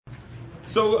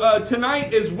So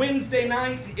tonight is Wednesday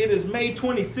night. It is May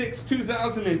 26,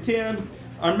 2010.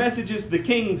 Our message is the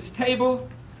King's Table.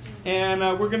 And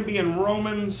we're going to be in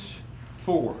Romans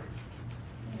 4.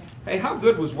 Hey, how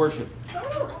good was worship?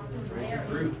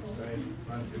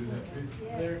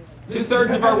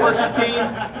 Two-thirds of our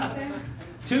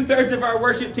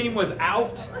worship team was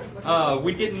out.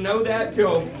 We didn't know that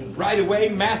till right away.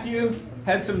 Matthew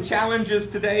had some challenges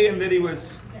today in that he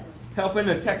was helping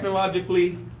a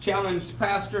technologically challenged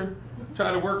pastor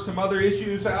try to work some other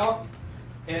issues out.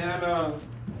 And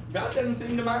God doesn't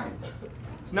seem to mind.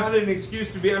 It's not an excuse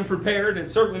to be unprepared.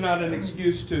 It's certainly not an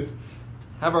excuse to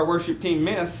have our worship team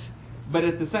miss. But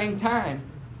at the same time,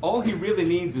 all he really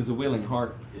needs is a willing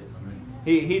heart.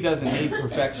 He doesn't need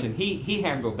perfection. He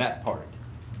handled that part.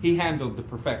 He handled the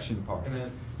perfection part.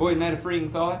 Boy, isn't that a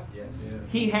freeing thought? Yes.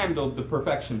 He handled the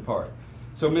perfection part.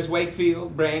 So Miss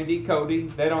Wakefield, Brandy, Cody,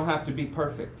 they don't have to be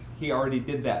perfect. He already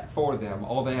did that for them.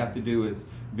 All they have to do is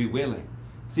be willing.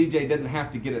 CJ doesn't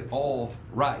have to get it all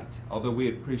right, although we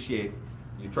appreciate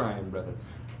you trying, brother.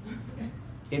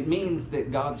 It means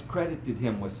that God's credited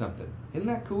him with something. Isn't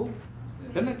that cool?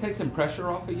 Doesn't that take some pressure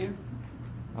off of you?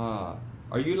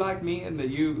 Are you like me in that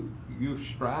you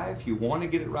strive, you want to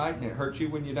get it right, and it hurts you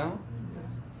when you don't?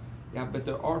 Yeah, but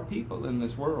there are people in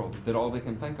this world that all they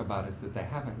can think about is that they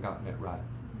haven't gotten it right.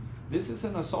 This is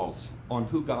an assault on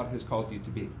who God has called you to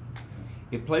be.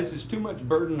 It places too much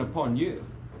burden upon you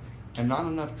and not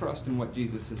enough trust in what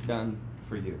Jesus has done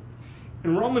for you.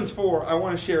 In Romans 4, I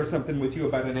want to share something with you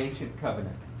about an ancient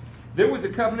covenant. There was a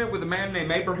covenant with a man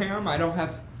named Abraham.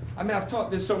 I've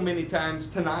taught this so many times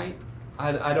tonight.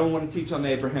 I don't want to teach on the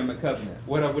Abrahamic covenant.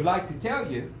 What I would like to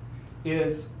tell you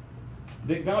is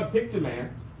that God picked a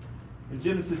man. In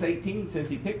Genesis 18 says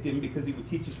he picked him because he would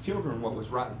teach his children what was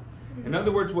right. In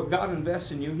other words, what God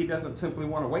invests in you, he doesn't simply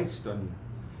want to waste on you.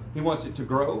 He wants it to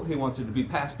grow. He wants it to be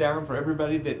passed down for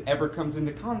everybody that ever comes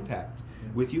into contact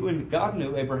with you. And God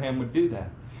knew Abraham would do that.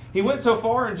 He went so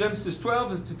far in Genesis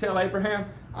 12 as to tell Abraham,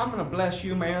 I'm going to bless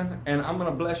you, man, and I'm going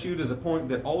to bless you to the point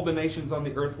that all the nations on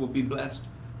the earth will be blessed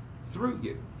through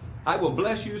you. I will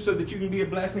bless you so that you can be a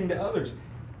blessing to others.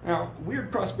 Now,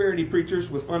 weird prosperity preachers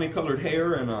with funny colored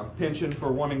hair and a penchant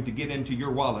for wanting to get into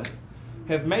your wallet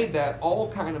have made that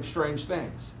all kind of strange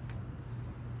things.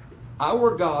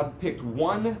 Our God picked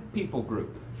one people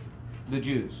group, the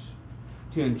Jews,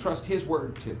 to entrust his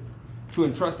word to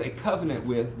entrust a covenant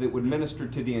with that would minister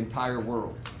to the entire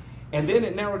world. And then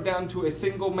it narrowed down to a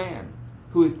single man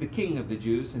who is the king of the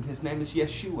Jews, and his name is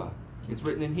Yeshua. It's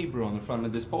written in Hebrew on the front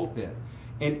of this pulpit.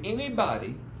 And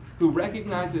anybody who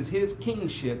recognizes his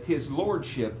kingship, his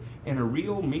lordship, in a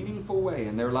real meaningful way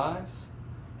in their lives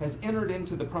has entered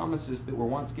into the promises that were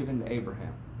once given to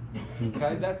Abraham.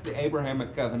 Okay, that's the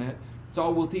Abrahamic covenant. That's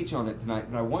all we'll teach on it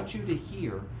tonight. But I want you to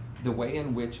hear the way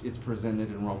in which it's presented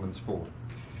in Romans 4.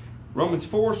 Romans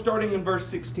 4, starting in verse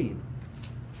 16.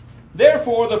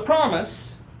 Therefore, the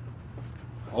promise,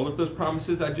 all of those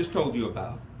promises I just told you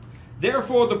about,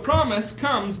 therefore the promise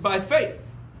comes by faith.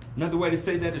 Another way to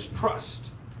say that is trust.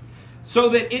 So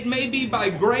that it may be by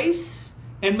grace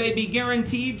and may be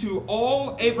guaranteed to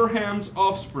all Abraham's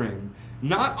offspring,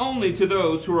 not only to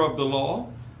those who are of the law,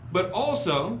 but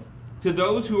also to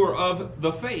those who are of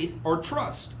the faith or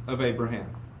trust of Abraham.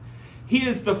 He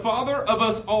is the father of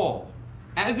us all.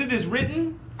 As it is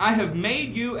written, I have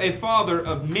made you a father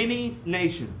of many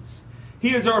nations.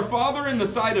 He is our father in the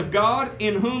sight of God,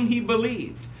 in whom he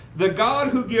believed, the God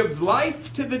who gives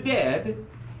life to the dead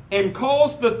and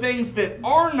calls the things that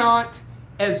are not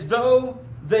as though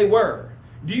they were.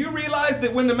 Do you realize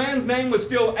that when the man's name was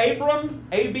still Abram,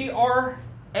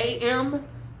 A-B-R-A-M,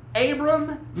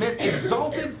 Abram meant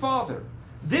exalted father.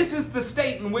 This is the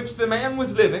state in which the man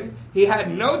was living. He had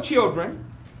no children.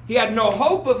 He had no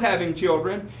hope of having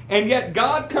children. And yet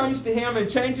God comes to him and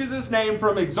changes his name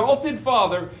from exalted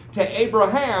father to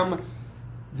Abraham,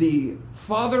 the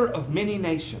father of many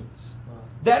nations.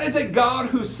 That is a God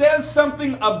who says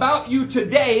something about you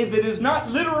today that is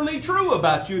not literally true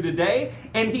about you today,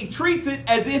 and he treats it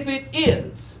as if it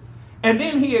is. And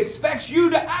then he expects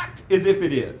you to act as if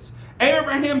it is.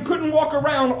 Abraham couldn't walk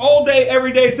around all day,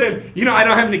 every day saying, I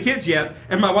don't have any kids yet,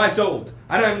 and my wife's old.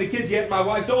 I don't have any kids yet, my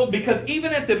wife's old. Because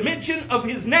even at the mention of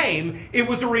his name, it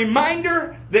was a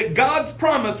reminder that God's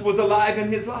promise was alive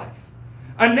in his life.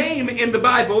 A name in the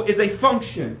Bible is a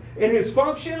function. And his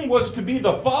function was to be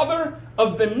the father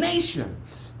of the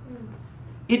nations.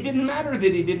 It didn't matter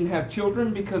that he didn't have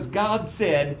children because God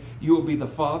said, you will be the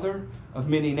father of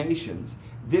many nations.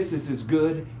 This is as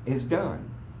good as done.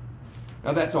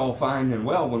 Now that's all fine and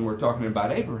well when we're talking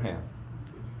about Abraham.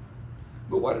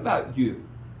 But what about you?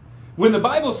 When the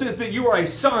Bible says that you are a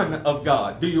son of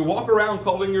God, do you walk around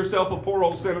calling yourself a poor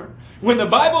old sinner? When the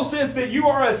Bible says that you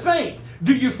are a saint,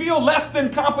 do you feel less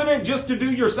than competent just to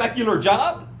do your secular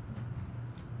job?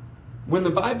 When the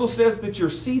Bible says that you're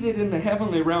seated in the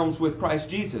heavenly realms with Christ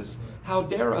Jesus, how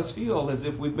dare us feel as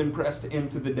if we've been pressed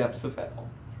into the depths of hell?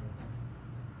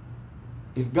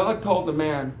 If God called a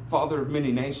man father of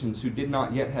many nations who did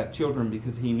not yet have children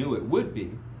because he knew it would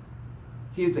be,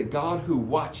 he is a God who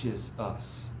watches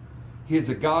us. He is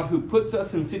a God who puts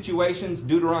us in situations,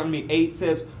 Deuteronomy 8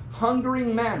 says,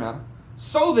 hungering manna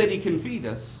so that he can feed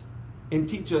us and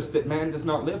teach us that man does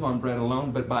not live on bread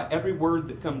alone, but by every word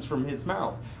that comes from his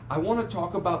mouth. I want to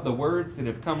talk about the words that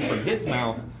have come from his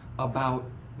mouth about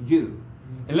you.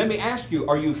 And let me ask you,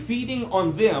 are you feeding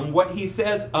on them what he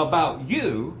says about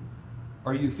you?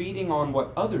 Are you feeding on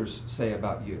what others say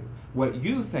about you? What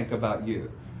you think about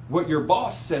you? What your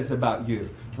boss says about you?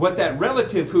 What that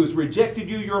relative who's rejected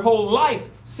you your whole life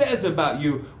says about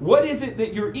you? What is it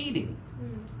that you're eating?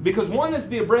 Because one is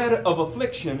the bread of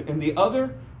affliction and the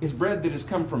other is bread that has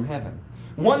come from heaven.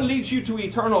 One leads you to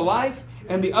eternal life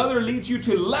and the other leads you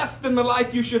to less than the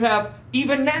life you should have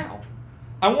even now.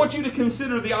 I want you to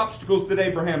consider the obstacles that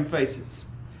Abraham faces.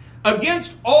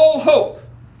 Against all hope,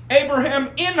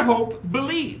 Abraham in hope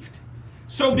believed,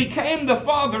 so became the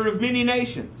father of many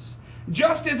nations.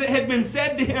 Just as it had been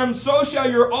said to him, so shall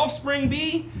your offspring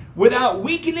be, without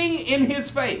weakening in his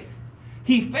faith.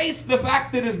 He faced the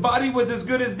fact that his body was as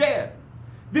good as dead.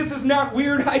 This is not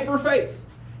weird hyper faith.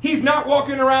 He's not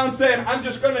walking around saying, I'm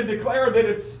just going to declare that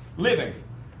it's living.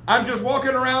 I'm just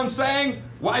walking around saying,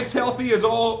 wife's healthy is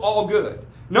all good.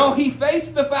 No, he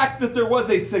faced the fact that there was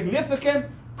a significant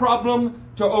problem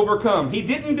to overcome. He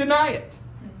didn't deny it.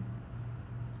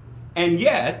 And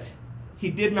yet, he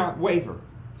did not waver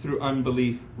through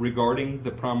unbelief regarding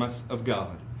the promise of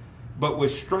God, but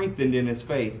was strengthened in his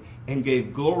faith and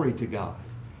gave glory to God,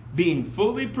 being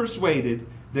fully persuaded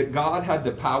that God had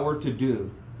the power to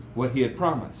do what he had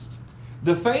promised.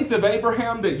 The faith of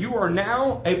Abraham that you are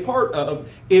now a part of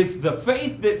is the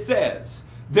faith that says,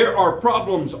 there are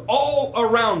problems all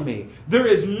around me. There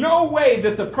is no way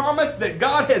that the promise that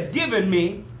God has given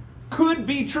me could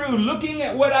be true looking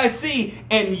at what I see,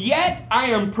 and yet I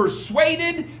am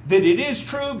persuaded that it is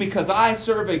true because I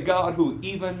serve a God who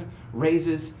even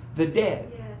raises the dead.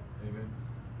 Yes. Amen.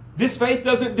 This faith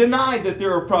doesn't deny that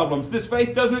there are problems. This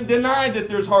faith doesn't deny that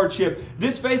there's hardship.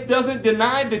 This faith doesn't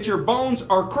deny that your bones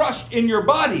are crushed in your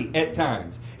body at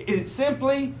times. It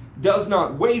simply does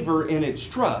not waver in its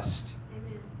trust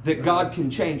that God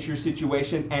can change your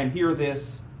situation, and hear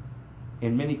this,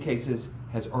 in many cases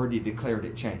has already declared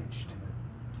it changed.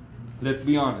 Let's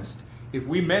be honest. If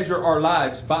we measure our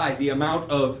lives by the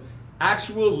amount of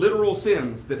actual literal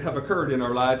sins that have occurred in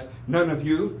our lives, none of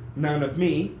you, none of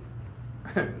me,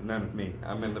 none of me,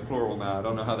 I'm in the plural now, I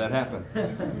don't know how that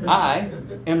happened. I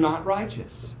am not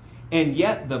righteous. And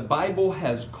yet the Bible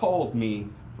has called me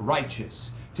righteous,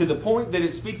 to the point that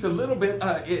it speaks a little bit,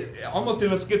 almost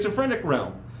in a schizophrenic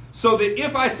realm. So that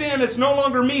if I sin, it's no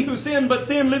longer me who sin, but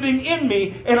sin living in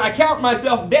me, and I count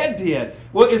myself dead to it.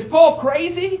 Well, is Paul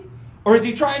crazy? Or is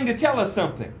he trying to tell us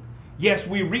something? Yes,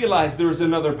 we realize there is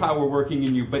another power working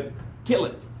in you, but kill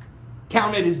it.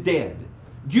 Count it as dead.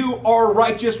 You are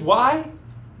righteous. Why?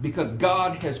 Because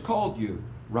God has called you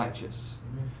righteous.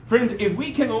 Friends, if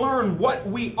we can learn what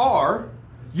we are,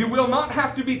 you will not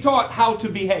have to be taught how to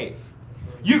behave.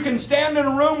 You can stand in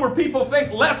a room where people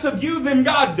think less of you than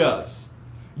God does.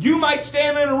 You might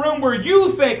stand in a room where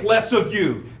you think less of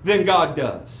you than God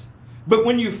does. But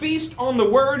when you feast on the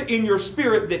word in your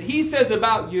spirit that he says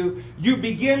about you, you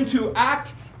begin to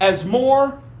act as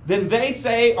more than they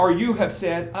say or you have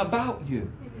said about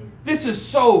you. This is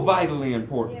so vitally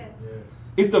important. Yes.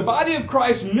 If the body of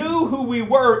Christ knew who we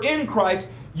were in Christ,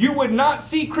 you would not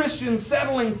see Christians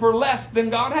settling for less than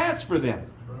God has for them.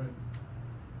 Right.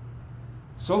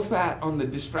 So fat on the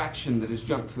distraction that is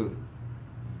junk food.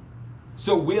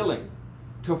 So willing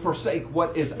to forsake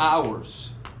what is ours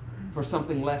for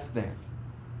something less than.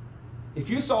 If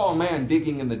you saw a man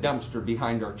digging in the dumpster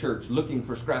behind our church looking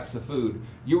for scraps of food,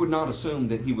 you would not assume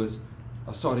that he was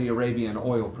a Saudi Arabian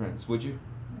oil prince, would you?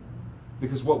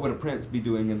 Because what would a prince be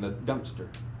doing in the dumpster?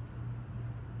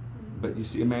 But you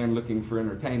see a man looking for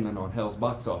entertainment on Hell's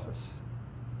box office,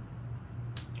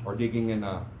 or digging in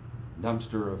a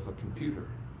dumpster of a computer,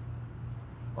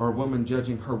 or a woman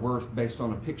judging her worth based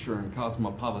on a picture in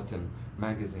Cosmopolitan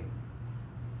magazine.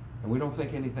 And we don't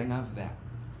think anything of that.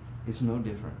 It's no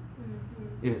different.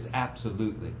 Mm-hmm. It is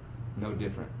absolutely no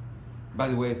different. By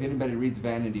the way, if anybody reads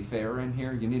Vanity Fair in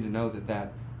here, you need to know that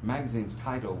that magazine's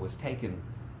title was taken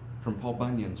from Paul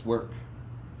Bunyan's work,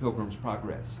 Pilgrim's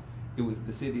Progress. It was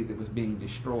the city that was being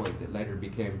destroyed that later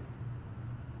became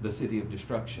the city of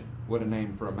destruction. What a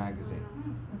name for a magazine.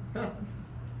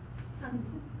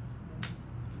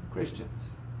 Christians,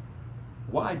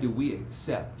 why do we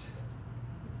accept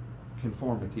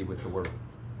conformity with the world?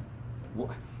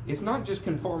 It's not just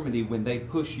conformity when they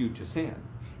push you to sin.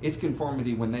 It's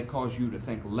conformity when they cause you to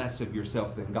think less of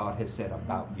yourself than God has said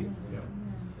about you.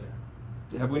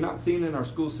 Have we not seen in our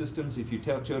school systems, if you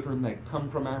tell children they come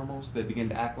from animals, they begin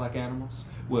to act like animals?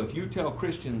 Well, if you tell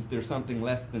Christians they're something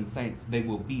less than saints, they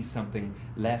will be something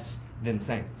less than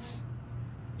saints.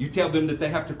 You tell them that they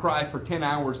have to cry for 10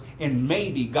 hours and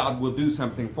maybe God will do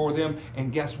something for them,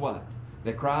 and guess what?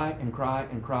 They cry and cry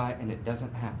and cry and it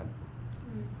doesn't happen.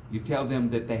 You tell them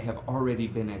that they have already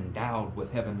been endowed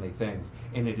with heavenly things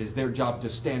and it is their job to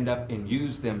stand up and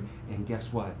use them, and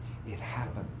guess what? It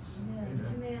happens.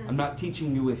 Amen. I'm not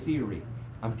teaching you a theory.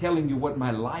 I'm telling you what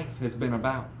my life has been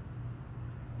about.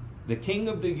 The King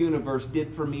of the universe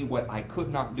did for me what I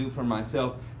could not do for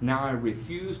myself. Now I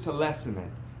refuse to lessen it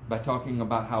by talking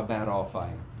about how bad off I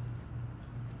am.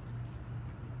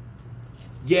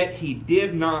 Yet he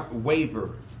did not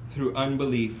waver through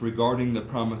unbelief regarding the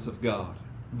promise of God,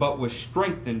 but was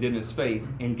strengthened in his faith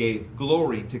and gave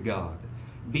glory to God,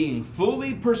 being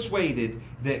fully persuaded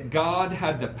that God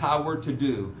had the power to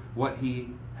do what he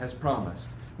has promised.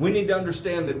 We need to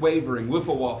understand that wavering,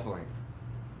 wiffle-waffling,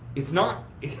 it's not,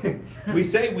 we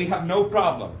say we have no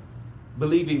problem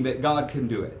believing that God can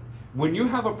do it. When you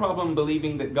have a problem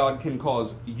believing that God can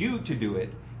cause you to do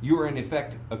it, you are in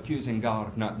effect accusing God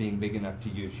of not being big enough to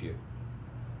use you.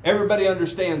 Everybody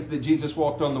understands that Jesus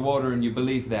walked on the water and you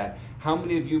believe that. How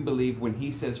many of you believe when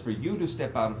he says for you to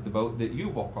step out of the boat that you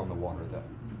walk on the water though?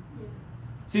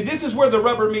 See, this is where the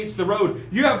rubber meets the road.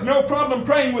 You have no problem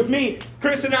praying with me.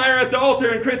 Chris and I are at the altar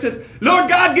and Chris says, Lord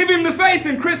God, give him the faith.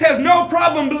 And Chris has no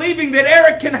problem believing that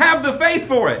Eric can have the faith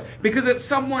for it because it's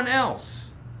someone else.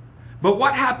 But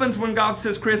what happens when God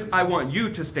says, Chris, I want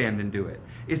you to stand and do it?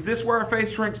 Is this where our faith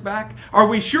shrinks back? Are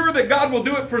we sure that God will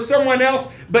do it for someone else,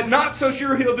 but not so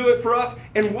sure he'll do it for us?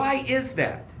 And why is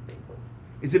that?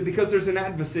 Is it because there's an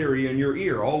adversary in your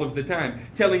ear all of the time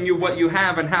telling you what you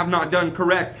have and have not done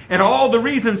correct, and all the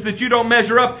reasons that you don't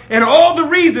measure up, and all the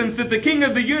reasons that the King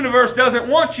of the universe doesn't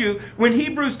want you, when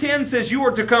Hebrews 10 says you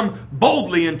are to come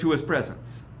boldly into his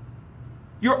presence?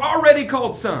 You're already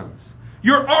called sons.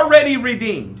 You're already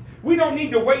redeemed. We don't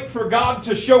need to wait for God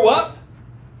to show up.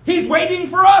 He's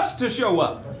waiting for us to show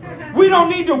up. We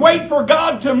don't need to wait for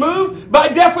God to move. By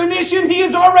definition, he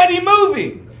is already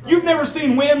moving. You've never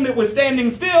seen wind that was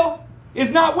standing still.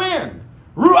 It's not wind.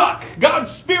 Ruach,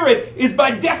 God's Spirit, is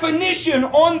by definition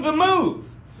on the move.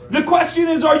 The question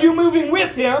is, are you moving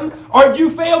with him, or have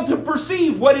you failed to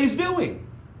perceive what he's doing?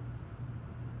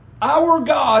 Our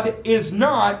God is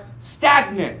not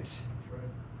stagnant.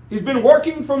 He's been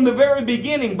working from the very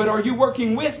beginning, but are you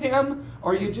working with him,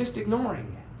 or are you just ignoring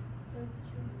it?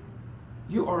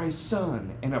 You are a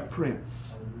son and a prince.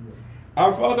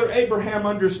 Our father Abraham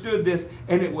understood this,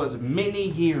 and it was many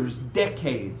years,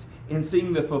 decades, in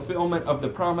seeing the fulfillment of the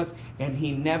promise, and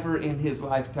he never in his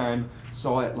lifetime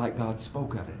saw it like God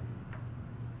spoke of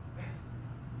it.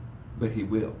 But he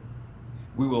will.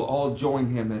 We will all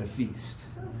join him at a feast.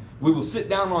 We will sit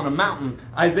down on a mountain.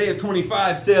 Isaiah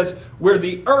 25 says, where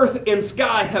the earth and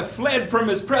sky have fled from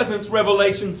his presence,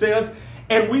 Revelation says,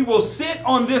 and we will sit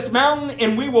on this mountain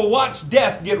and we will watch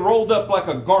death get rolled up like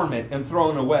a garment and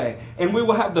thrown away. And we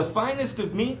will have the finest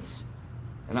of meats.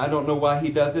 And I don't know why he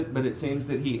does it, but it seems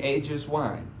that he ages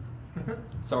wine.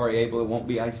 Sorry, Abel, it won't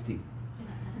be iced tea.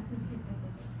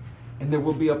 And there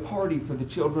will be a party for the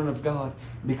children of God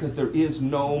because there is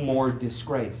no more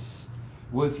disgrace.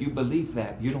 Well, if you believe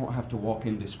that, you don't have to walk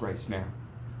in disgrace now.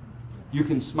 You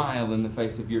can smile in the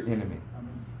face of your enemy.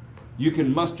 You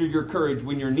can muster your courage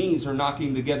when your knees are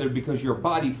knocking together because your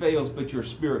body fails, but your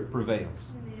spirit prevails.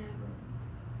 Amen.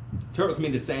 Turn with me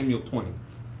to Samuel 20.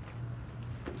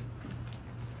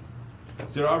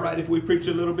 Is it all right if we preach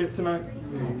a little bit tonight?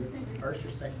 First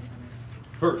or second?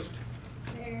 First.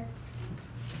 There.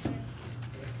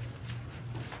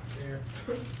 There.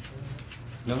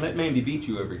 Don't let Mandy beat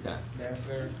you every time.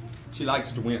 There. She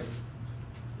likes to win.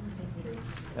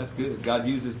 That's good. God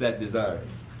uses that desire.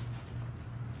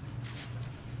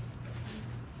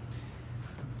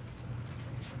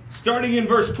 Starting in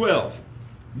verse 12.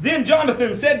 Then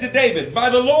Jonathan said to David,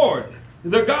 by the Lord,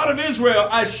 the God of Israel,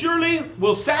 I surely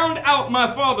will sound out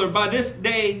my father by this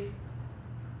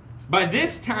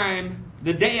time,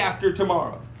 the day after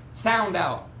tomorrow. Sound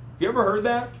out. You ever heard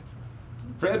that?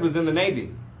 Fred was in the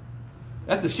Navy.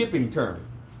 That's a shipping term.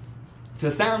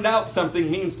 To sound out something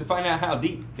means to find out how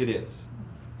deep it is.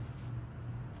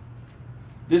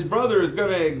 This brother is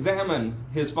going to examine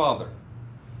his father.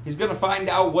 He's going to find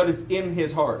out what is in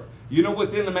his heart. You know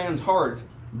what's in the man's heart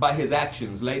by his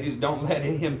actions. Ladies, don't let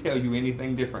him tell you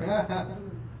anything different.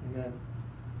 Amen.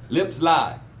 Lips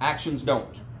lie, actions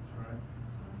don't.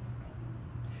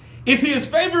 If he is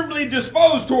favorably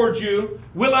disposed towards you,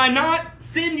 will I not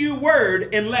send you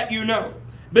word and let you know?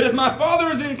 But if my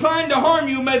father is inclined to harm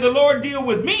you, may the Lord deal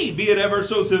with me, be it ever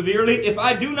so severely, if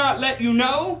I do not let you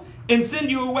know and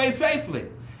send you away safely.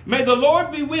 May the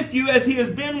Lord be with you as he has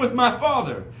been with my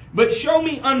father. But show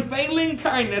me unfailing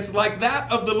kindness like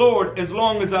that of the Lord as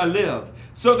long as I live,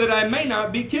 so that I may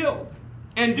not be killed.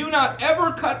 And do not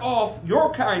ever cut off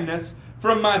your kindness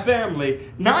from my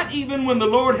family, not even when the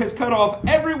Lord has cut off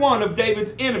every one of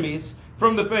David's enemies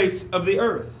from the face of the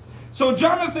earth. So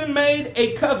Jonathan made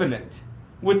a covenant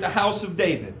with the house of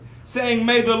David, saying,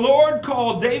 may the Lord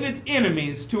call David's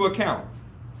enemies to account.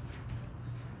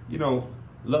 You know,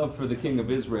 love for the king of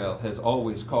Israel has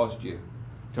always caused you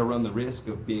to run the risk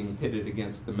of being pitted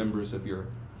against the members of your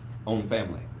own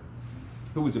family.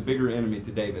 Who was a bigger enemy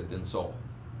to David than Saul?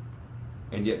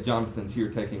 And yet Jonathan's here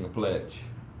taking a pledge.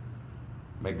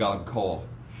 May God call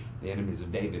the enemies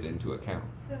of David into account.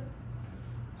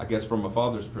 I guess from a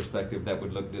father's perspective that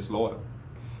would look disloyal.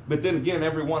 But then again,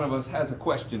 every one of us has a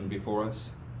question before us.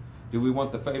 Do we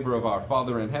want the favor of our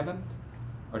Father in heaven?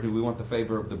 Or do we want the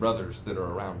favor of the brothers that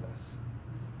are around us?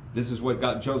 This is what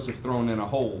got Joseph thrown in a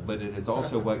hole, but it is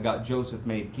also what got Joseph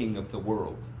made king of the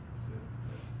world.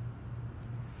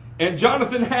 And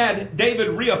Jonathan had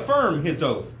David reaffirm his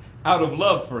oath out of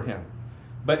love for him.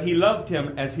 But he loved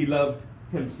him as he loved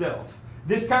himself.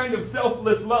 This kind of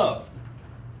selfless love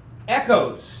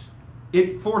echoes,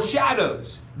 it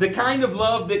foreshadows the kind of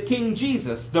love that King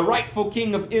Jesus, the rightful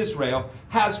king of Israel,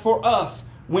 has for us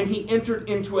when he entered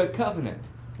into a covenant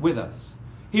with us.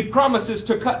 He promises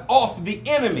to cut off the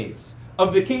enemies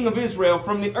of the king of Israel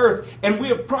from the earth. And we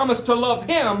have promised to love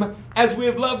him as we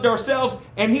have loved ourselves.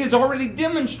 And he has already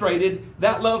demonstrated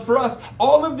that love for us.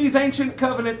 All of these ancient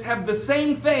covenants have the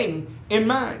same thing in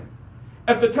mind.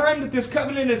 At the time that this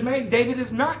covenant is made, David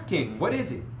is not king. What is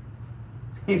he?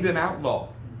 He's an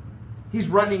outlaw. He's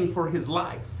running for his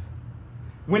life.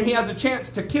 When he has a chance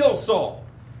to kill Saul,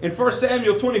 in 1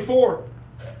 Samuel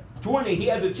 24:20, he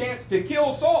has a chance to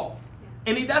kill Saul.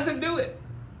 And he doesn't do it.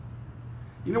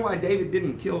 You know why David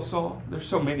didn't kill Saul? There's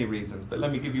so many reasons, but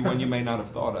let me give you one you may not have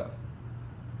thought of.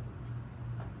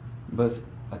 But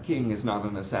a king is not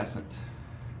an assassin.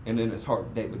 And in his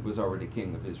heart, David was already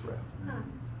king of Israel.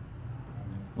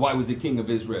 Why was he king of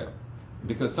Israel?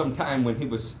 Because sometime when he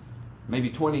was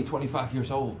maybe 20, 25 years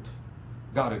old,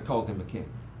 God had called him a king.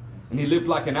 And he lived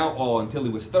like an outlaw until he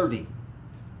was 30.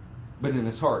 But in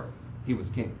his heart, he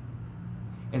was king.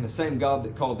 And the same God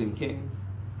that called him king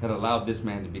had allowed this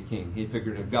man to be king. He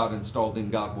figured if God installed him,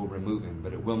 God will remove him.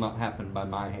 But it will not happen by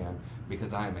my hand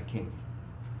because I am a king.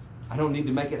 I don't need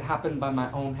to make it happen by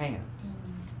my own hand.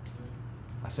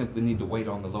 I simply need to wait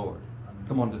on the Lord.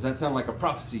 Come on, does that sound like a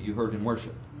prophecy you heard in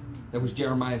worship? That was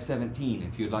Jeremiah 17,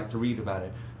 if you'd like to read about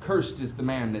it. Cursed is the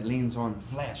man that leans on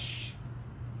flesh.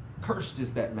 Cursed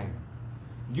is that man.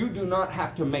 You do not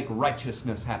have to make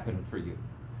righteousness happen for you.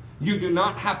 You do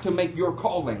not have to make your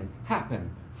calling happen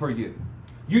for you.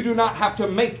 You do not have to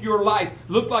make your life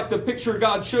look like the picture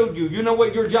God showed you. You know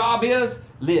what your job is?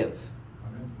 Live.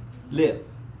 Live.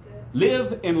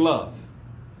 Live and love.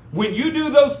 When you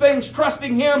do those things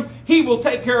trusting Him, He will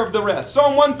take care of the rest.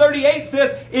 Psalm 138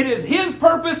 says it is His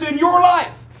purpose in your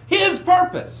life. His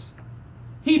purpose.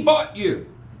 He bought you.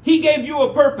 He gave you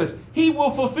a purpose. He will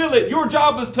fulfill it. Your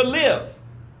job is to live,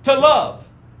 to love,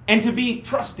 and to be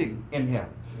trusting in Him.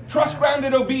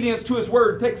 Trust-grounded obedience to His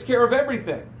Word takes care of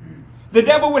everything. The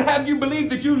devil would have you believe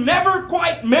that you never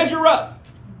quite measure up.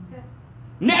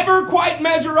 Never quite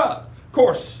measure up. Of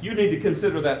course, you need to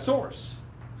consider that source.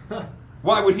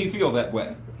 Why would he feel that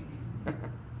way?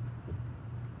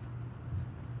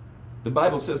 The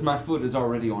Bible says my foot is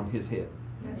already on his head.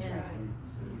 That's right.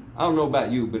 I don't know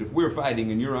about you, but if we're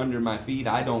fighting and you're under my feet,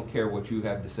 I don't care what you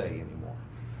have to say anymore.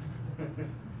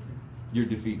 You're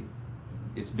defeated.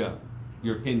 It's done.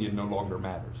 Your opinion no longer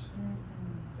matters.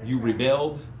 You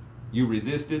rebelled, you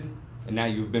resisted, and now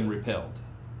you've been repelled.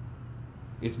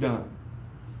 It's done.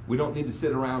 We don't need to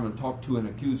sit around and talk to an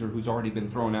accuser who's already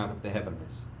been thrown out of the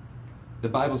heavens. The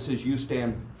Bible says you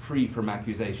stand free from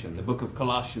accusation. The book of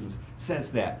Colossians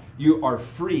says that. You are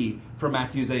free from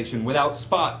accusation, without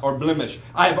spot or blemish.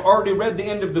 I have already read the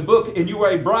end of the book, and you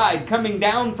are a bride coming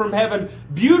down from heaven,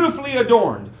 beautifully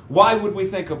adorned. Why would we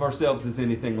think of ourselves as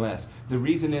anything less? The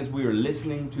reason is we are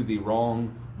listening to the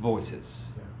wrong voices.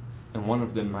 And one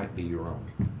of them might be your own.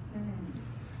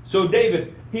 So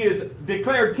David, he is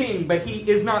declared king, but he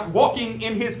is not walking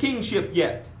in his kingship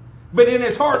yet. But in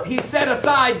his heart, he set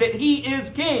aside that he is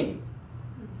king.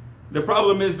 The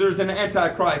problem is there's an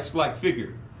antichrist-like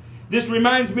figure. This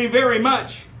reminds me very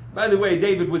much, by the way,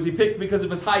 David, was he picked because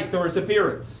of his height or his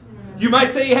appearance? You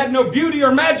might say he had no beauty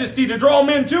or majesty to draw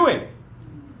men to him,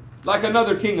 like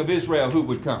another king of Israel who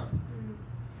would come.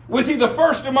 Was he the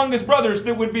first among his brothers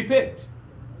that would be picked?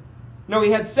 No,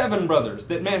 he had 7 brothers.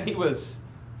 That meant he was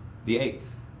the 8th.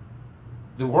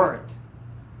 The weren't.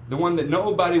 The one that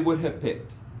nobody would have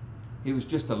picked. He was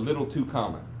just a little too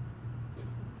common.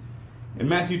 In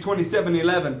Matthew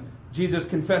 27:11, Jesus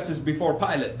confesses before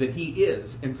Pilate that he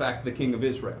is, in fact, the king of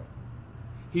Israel.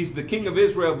 He's the king of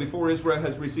Israel before Israel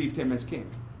has received him as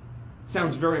king.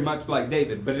 Sounds very much like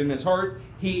David, but in his heart,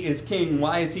 he is king.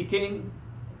 Why is he king?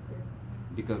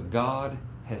 Because God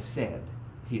has said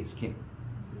he is king.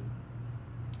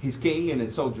 He's king and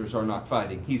his soldiers are not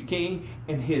fighting. He's king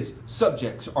and his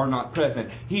subjects are not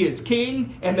present. He is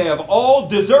king and they have all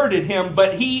deserted him,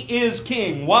 but he is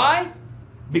king. Why?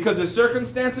 Because his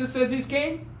circumstances says he's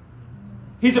king?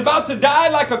 He's about to die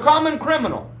like a common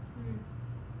criminal.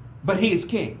 But he is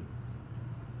king.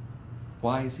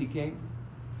 Why is he king?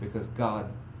 Because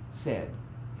God said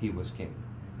he was king.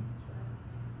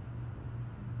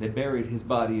 They buried his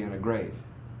body in a grave,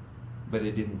 but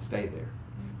it didn't stay there.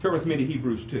 Turn with me to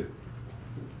Hebrews 2.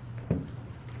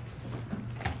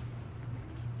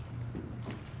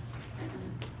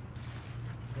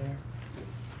 There.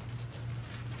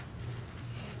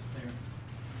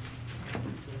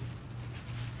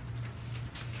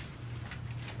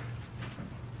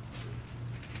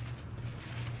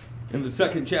 In the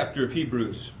 2nd chapter of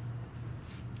Hebrews,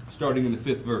 starting in the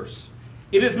 5th verse.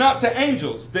 It is not to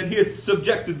angels that he has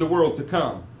subjected the world to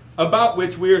come, about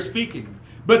which we are speaking.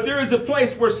 But there is a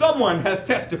place where someone has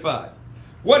testified.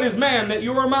 What is man that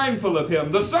you are mindful of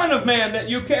him? The Son of Man that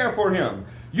you care for him.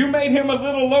 You made him a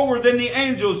little lower than the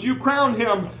angels. You crowned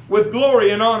him with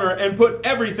glory and honor and put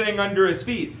everything under his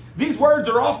feet. These words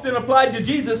are often applied to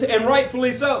Jesus, and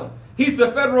rightfully so. He's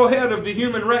the federal head of the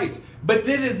human race. But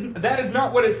that is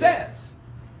not what it says.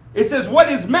 It says,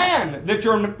 what is man that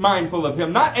you're mindful of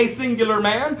him? Not a singular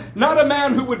man, not a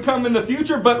man who would come in the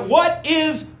future, but what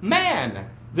is man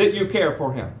that you care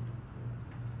for him?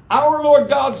 Our Lord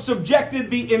God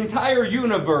subjected the entire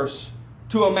universe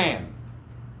to a man.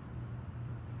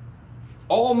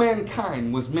 All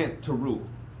mankind was meant to rule.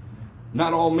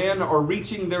 Not all men are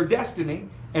reaching their destiny,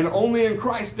 and only in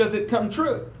Christ does it come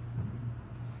true.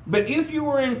 But if you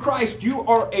are in Christ, you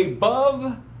are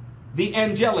above the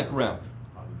angelic realm.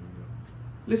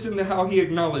 Listen to how he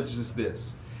acknowledges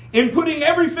this. In putting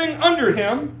everything under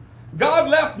him, God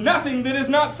left nothing that is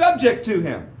not subject to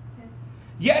him.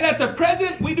 Yet at the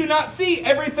present we do not see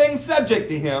everything subject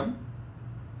to him,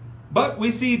 but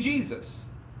we see Jesus,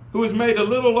 who is made a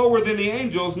little lower than the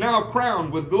angels, now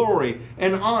crowned with glory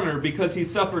and honor because he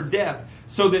suffered death,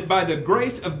 so that by the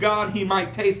grace of God he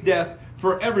might taste death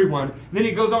for everyone. Then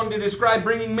he goes on to describe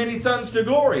bringing many sons to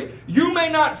glory. You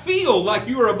may not feel like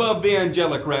you are above the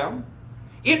angelic realm.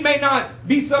 It may not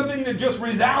be something that just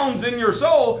resounds in your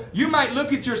soul. You might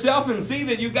look at yourself and see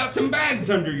that you've got some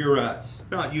bags under your eyes.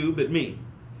 Not you, but me.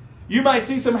 You might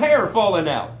see some hair falling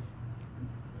out.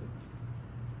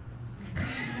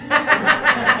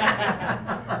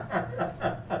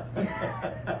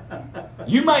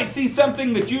 You might see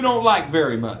something that you don't like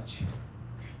very much.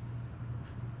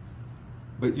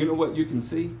 But you know what you can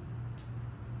see?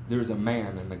 There's a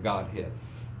man in the Godhead.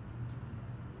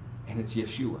 And it's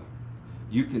Yeshua.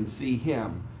 You can see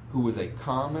him who was a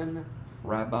common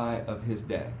rabbi of his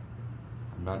day.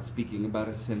 I'm not speaking about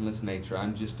a sinless nature.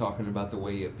 I'm just talking about the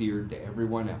way he appeared to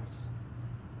everyone else.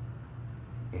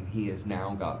 And he has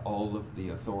now got all of the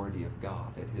authority of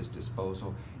God at his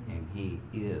disposal, and he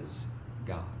is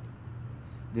God.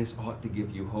 This ought to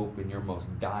give you hope in your most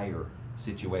dire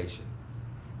situation.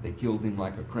 They killed him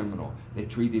like a criminal. They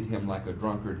treated him like a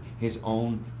drunkard. His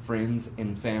own friends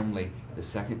and family, the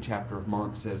 2nd chapter of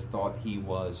Mark says, thought he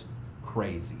was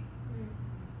crazy.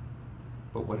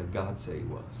 But what did God say he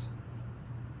was?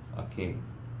 A king.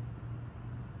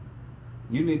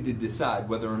 You need to decide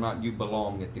whether or not you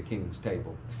belong at the king's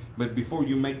table. But before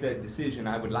you make that decision,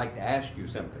 I would like to ask you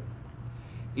something.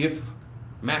 If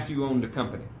Matthew owned a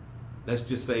company, let's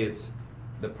just say it's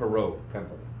the Perot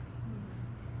Company,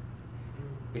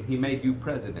 and he made you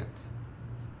president,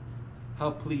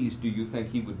 how pleased do you think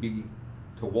he would be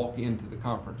to walk into the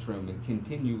conference room and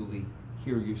continually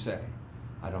hear you say,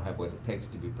 I don't have what it takes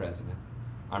to be president.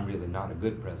 I'm really not a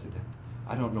good president.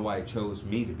 I don't know why he chose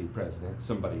me to be president.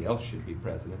 Somebody else should be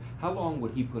president. How long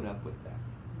would he put up with that?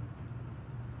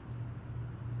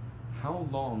 how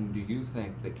long do you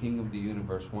think the King of the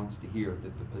universe wants to hear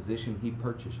that the position he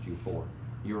purchased you for,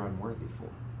 you're unworthy for?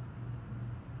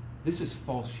 This is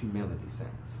false humility,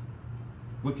 saints.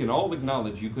 We can all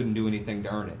acknowledge you couldn't do anything to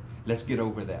earn it. Let's get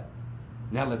over that.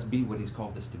 Now let's be what he's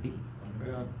called us to be.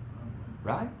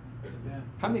 Right?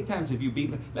 How many times have you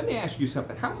beaten? Let me ask you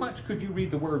something. How much could you read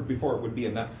the Word before it would be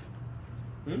enough?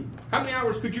 How many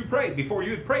hours could you pray before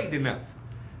you had prayed enough?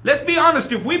 Let's be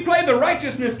honest. If we play the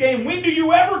righteousness game, when do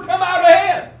you ever come out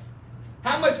ahead?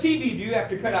 How much TV do you have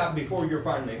to cut out before you're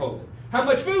finally holy? How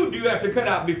much food do you have to cut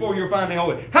out before you're finally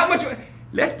holy? How much?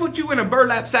 Let's put you in a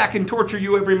burlap sack and torture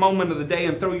you every moment of the day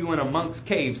and throw you in a monk's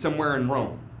cave somewhere in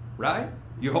Rome. Right?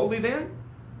 You holy then?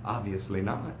 Obviously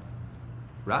not.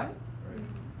 Right?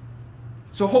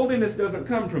 So holiness doesn't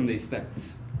come from these things.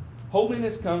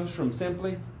 Holiness comes from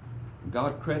simply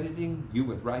God crediting you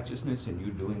with righteousness and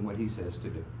you doing what he says to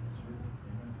do.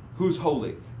 Who's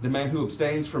holy? The man who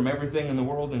abstains from everything in the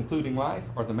world, including life,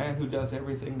 or the man who does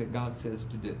everything that God says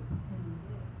to do?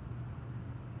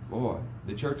 Boy,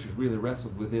 the church has really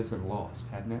wrestled with this and lost,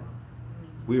 hadn't it?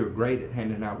 We are great at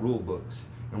handing out rule books,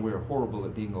 and we are horrible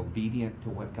at being obedient to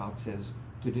what God says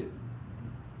to do.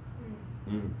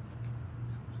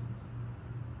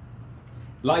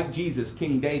 Like Jesus,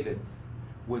 King David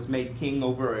was made king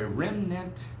over a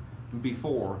remnant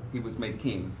before he was made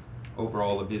king over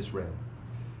all of Israel.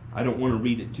 I don't want to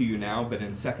read it to you now, but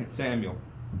in 2 Samuel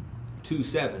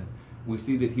 2:7, we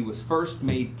see that he was first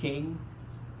made king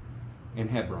in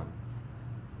Hebron.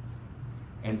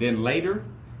 And then later,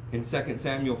 in 2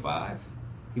 Samuel 5,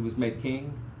 he was made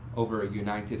king over a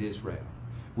united Israel.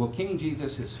 Well, King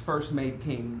Jesus is first made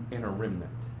king in a remnant.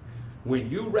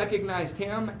 When you recognized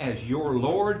him as your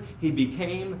Lord, he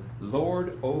became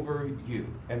Lord over you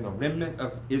and the remnant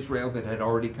of Israel that had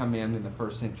already come in the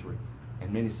first century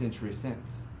and many centuries since.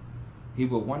 He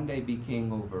will one day be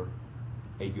king over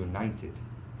a united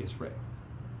Israel.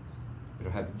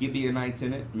 It'll have Gibeonites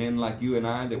in it, men like you and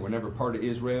I that were never part of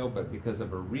Israel, but because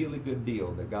of a really good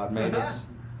deal that God made us,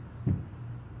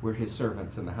 we're his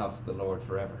servants in the house of the Lord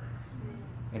forever.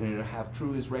 And it'll have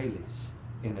true Israelis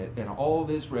in it, and all of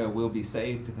Israel will be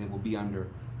saved, and they will be under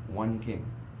one king.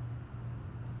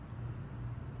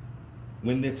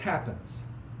 When this happens,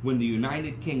 when the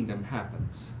united kingdom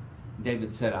happens,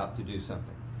 David set out to do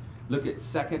something. Look at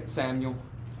 2 Samuel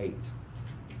 8.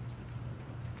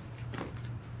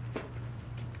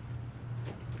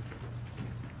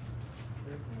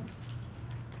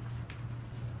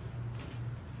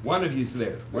 One of you's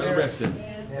there. Where are the rest of you?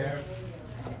 There.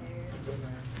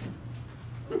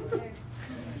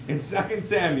 In 2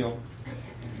 Samuel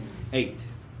 8.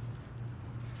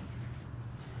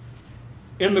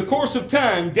 In the course of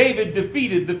time, David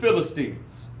defeated the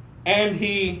Philistines, and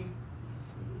he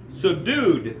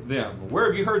subdued them. Where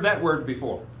have you heard that word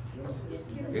before?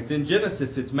 It's in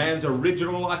Genesis. It's man's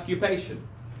original occupation.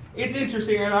 It's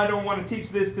interesting, and I don't want to teach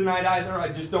this tonight either. I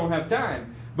just don't have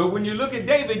time. But when you look at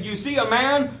David, you see a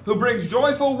man who brings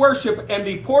joyful worship and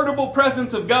the portable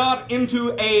presence of God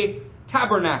into a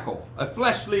tabernacle, a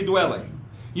fleshly dwelling.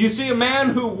 You see a man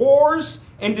who wars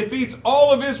and defeats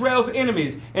all of Israel's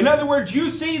enemies. In other words, you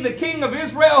see the king of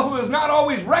Israel who is not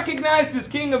always recognized as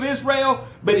king of Israel,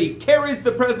 but he carries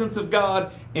the presence of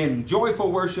God in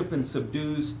joyful worship and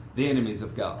subdues the enemies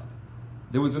of God.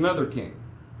 There was another king,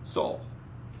 Saul.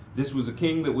 This was a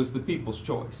king that was the people's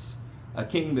choice. A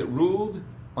king that ruled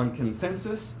on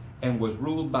consensus and was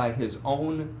ruled by his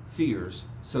own fears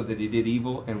so that he did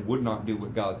evil and would not do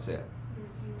what God said.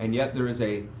 And yet there is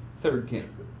a third king.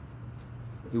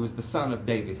 He was the son of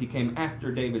David. He came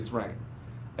after David's reign.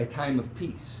 A time of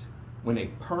peace when a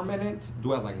permanent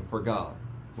dwelling for God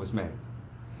was made.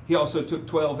 He also took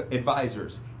 12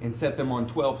 advisors and set them on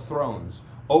 12 thrones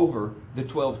over the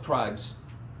 12 tribes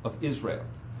of Israel.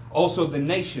 Also the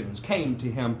nations came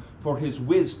to him for his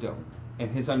wisdom and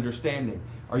his understanding.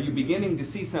 Are you beginning to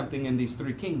see something in these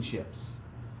three kingships?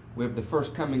 We have the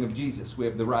first coming of Jesus. We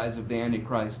have the rise of the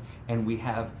Antichrist. And we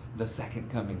have the second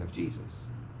coming of Jesus.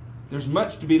 There's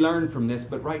much to be learned from this.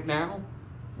 But right now,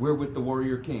 we're with the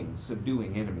warrior king,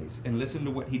 subduing enemies. And listen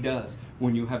to what he does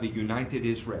when you have a united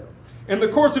Israel. In the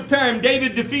course of time,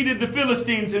 David defeated the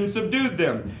Philistines and subdued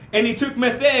them. And he took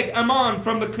Metheg Ammon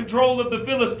from the control of the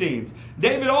Philistines.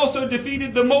 David also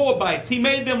defeated the Moabites. He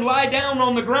made them lie down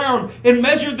on the ground and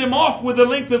measured them off with a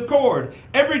length of cord.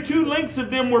 Every 2 lengths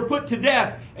of them were put to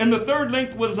death, and the 3rd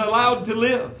length was allowed to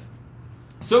live.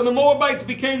 So the Moabites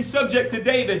became subject to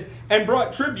David and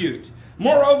brought tribute.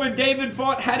 Moreover, David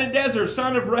fought Hadadezer,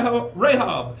 son of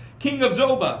Rehob, king of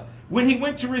Zobah, when he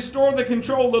went to restore the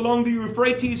control along the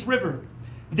Euphrates River.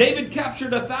 David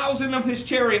captured 1,000 of his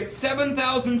chariots,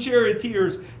 7,000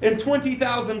 charioteers, and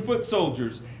 20,000 foot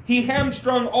soldiers. He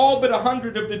hamstrung all but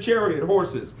 100 of the chariot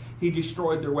horses. He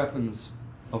destroyed their weapons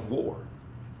of war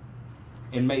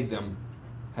and made them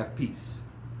have peace.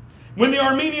 When the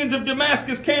Armenians of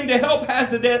Damascus came to help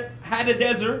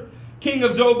Hadadezer, king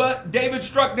of Zobah, David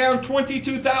struck down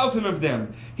 22,000 of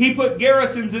them. He put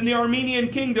garrisons in the Armenian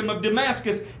kingdom of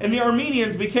Damascus, and the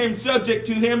Armenians became subject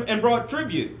to him and brought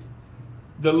tribute.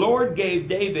 The Lord gave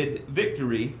David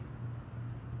victory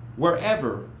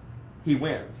wherever he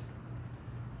went.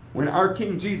 When our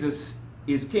King Jesus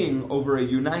is king over a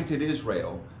united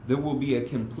Israel, there will be a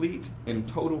complete and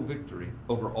total victory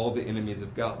over all the enemies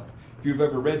of God. If you've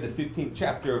ever read the 15th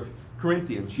chapter of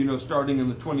Corinthians, you know, starting in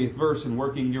the 20th verse and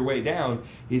working your way down,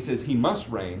 he says he must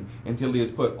reign until he has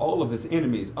put all of his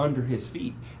enemies under his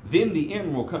feet. Then the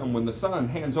end will come when the Son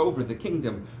hands over the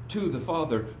kingdom to the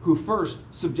Father, who first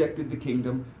subjected the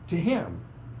kingdom to him.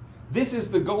 This is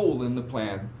the goal and the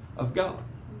plan of God.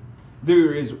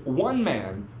 There is one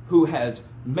man who has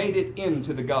made it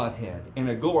into the Godhead in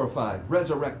a glorified,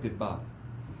 resurrected body.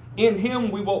 In him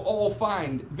we will all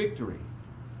find victory.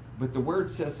 But the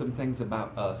Word says some things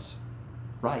about us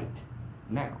right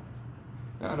now.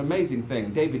 Now, an amazing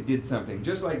thing, David did something,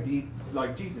 just like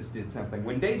Jesus did something.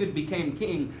 When David became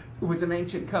king, it was an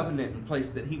ancient covenant in place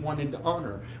that he wanted to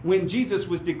honor. When Jesus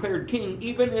was declared king,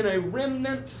 even in a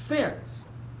remnant sense,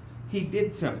 he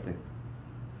did something.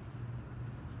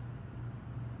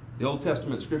 The Old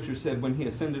Testament scripture said when he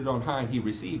ascended on high, he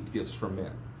received gifts from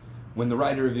men. When the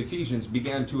writer of Ephesians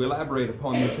began to elaborate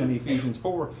upon this in Ephesians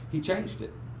 4, he changed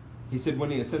it. He said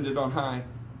when he ascended on high,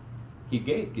 he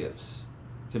gave gifts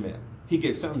to men. He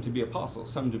gave some to be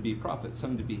apostles, some to be prophets,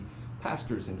 some to be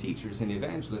pastors and teachers and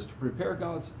evangelists to prepare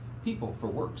God's people for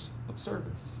works of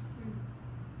service.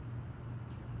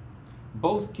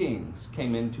 Both kings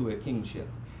came into a kingship,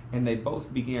 and they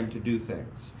both began to do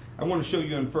things. I want to show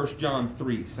you in 1 John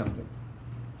 3 something.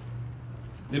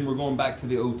 Then we're going back to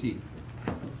the OT,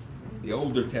 the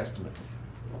Older Testament.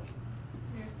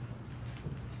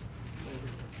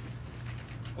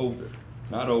 Older,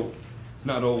 not old. It's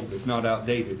not old, it's not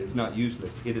outdated, it's not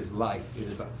useless. It is life, it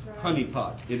is a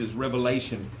honeypot, it is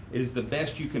revelation. It is the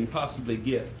best you can possibly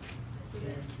get.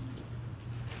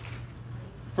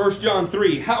 1 John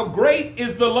 3, how great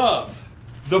is the love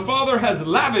the Father has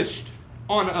lavished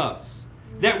on us,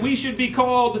 that we should be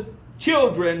called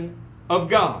children of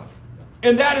God.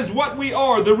 And that is what we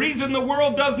are. The reason the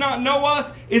world does not know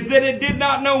us is that it did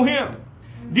not know Him.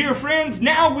 Dear friends,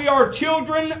 now we are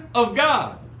children of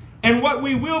God. And what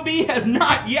we will be has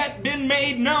not yet been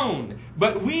made known.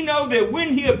 But we know that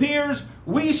when He appears,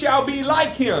 we shall be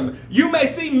like Him. You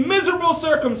may see miserable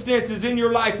circumstances in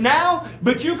your life now,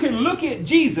 but you can look at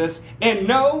Jesus and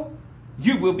know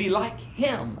you will be like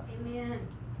Him. Amen.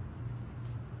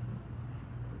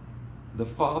 The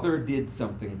Father did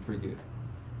something for you.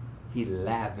 He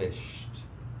lavished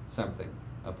something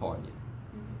upon you.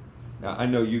 Now, I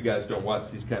know you guys don't watch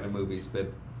these kind of movies,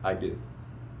 but I do.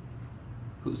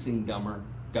 Who's seen Dumb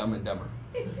and Dumber?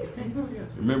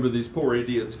 Remember these poor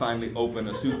idiots finally open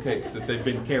a suitcase that they've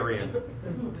been carrying.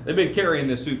 They've been carrying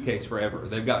this suitcase forever.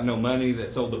 They've got no money. They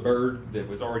sold a bird that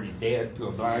was already dead to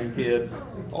a blind kid.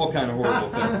 All kind of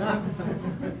horrible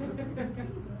things.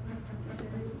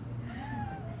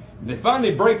 They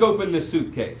finally break open this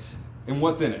suitcase. And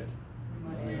what's in it?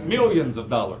 Millions of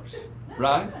dollars.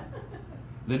 Right?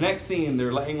 The next scene,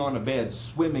 they're laying on a bed,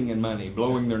 swimming in money,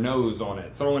 blowing their nose on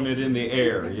it, throwing it in the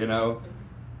air, you know.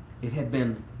 It had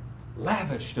been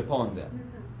lavished upon them.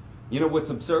 You know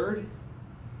what's absurd?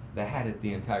 They had it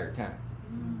the entire time.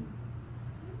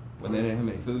 When they didn't have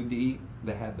any food to eat,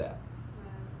 they had that.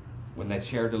 When they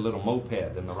shared a little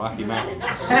moped in the Rocky Mountains,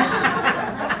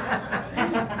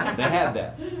 they had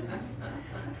that.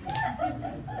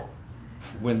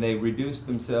 When they reduced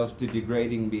themselves to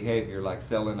degrading behavior like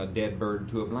selling a dead bird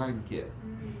to a blind kid.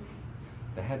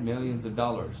 They had millions of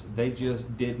dollars. They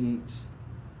just didn't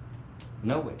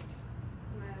know it.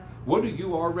 Wow. What do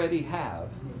you already have?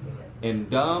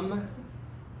 And Dumb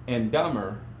and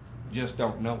Dumber just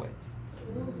don't know it.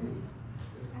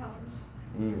 Ouch.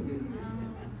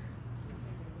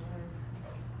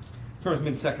 Turn with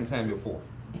me to 2 Samuel 4.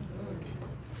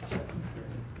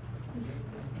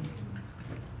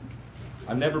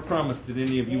 I never promised that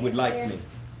any of you would like me.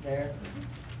 There.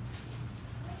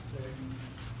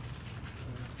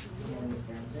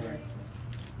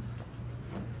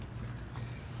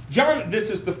 This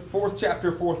is the 4th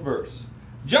chapter, 4th verse.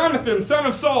 Jonathan, son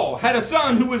of Saul, had a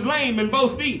son who was lame in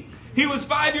both feet. He was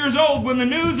 5 years old when the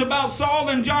news about Saul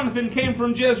and Jonathan came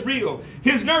from Jezreel.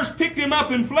 His nurse picked him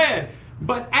up and fled.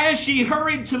 But as she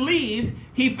hurried to leave,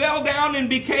 he fell down and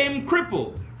became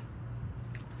crippled.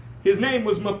 His name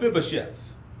was Mephibosheth.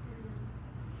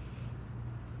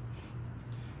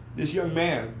 This young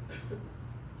man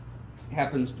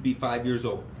happens to be 5 years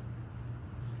old.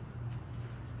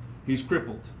 He's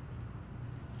crippled.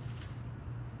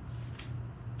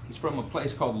 He's from a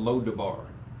place called Lodabar,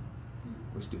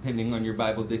 which, depending on your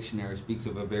Bible dictionary, speaks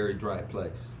of a very dry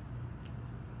place.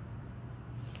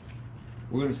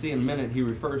 We're going to see in a minute he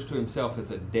refers to himself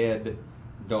as a dead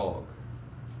dog.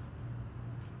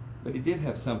 But he did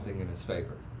have something in his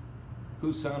favor.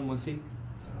 Whose son was he?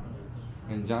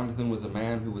 And Jonathan was a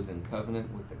man who was in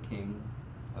covenant with the king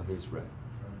of Israel.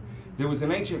 There was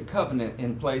an ancient covenant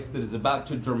in place that is about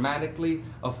to dramatically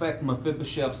affect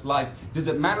Mephibosheth's life. Does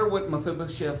it matter what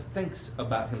Mephibosheth thinks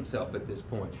about himself at this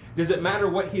point? Does it matter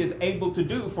what he is able to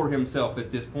do for himself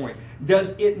at this point?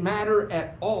 Does it matter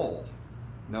at all?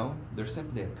 No, there's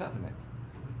simply a covenant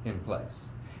in place.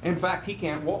 In fact, he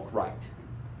can't walk right.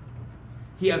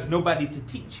 He has nobody to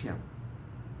teach him.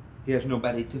 He has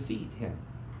nobody to feed him.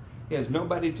 He has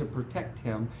nobody to protect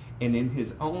him. And in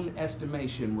his own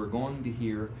estimation, we're going to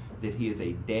hear that he is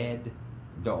a dead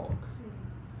dog.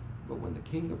 But when the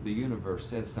King of the universe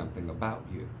says something about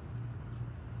you,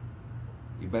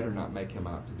 you better not make him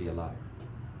out to be a liar.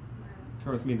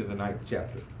 Turn with me to the 9th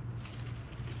chapter.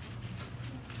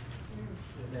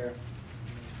 There.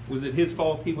 Was it his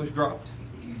fault he was dropped?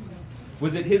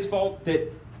 Was it his fault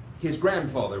that his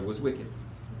grandfather was wicked?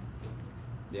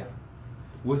 Yeah.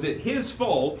 Was it his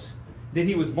fault that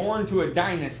he was born to a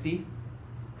dynasty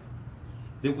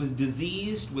that was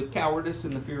diseased with cowardice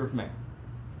and the fear of man?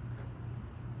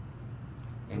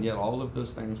 And yet all of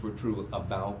those things were true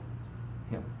about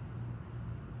him.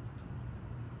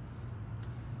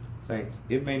 Saints,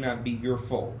 it may not be your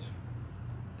fault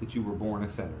that you were born a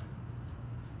sinner,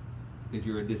 that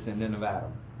you're a descendant of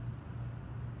Adam.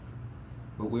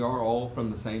 But we are all from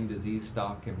the same disease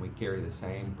stock and we carry the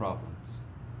same problems.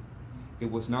 It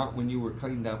was not when you were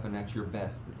cleaned up and at your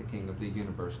best that the King of the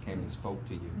universe came and spoke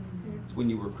to you. Mm-hmm. It's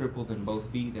when you were crippled in both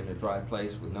feet in a dry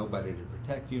place with nobody to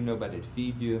protect you, nobody to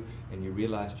feed you, and you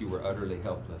realized you were utterly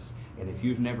helpless. And if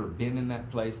you've never been in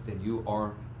that place, then you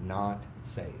are not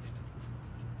saved.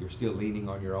 You're still leaning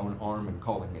on your own arm and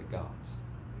calling it God's.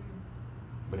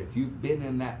 But if you've been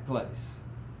in that place,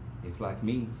 if like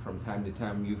me, from time to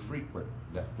time you frequent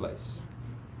that place,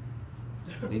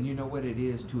 then you know what it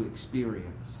is to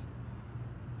experience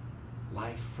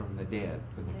life from the dead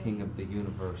when the King of the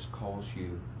universe calls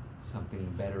you something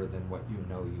better than what you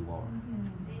know you are.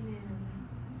 Amen.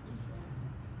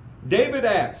 David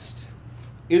asked,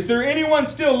 "Is there anyone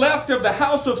still left of the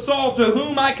house of Saul to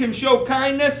whom I can show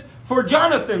kindness for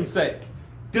Jonathan's sake?"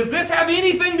 Does this have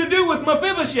anything to do with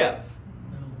Mephibosheth?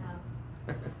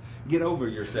 No. Get over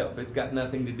yourself. It's got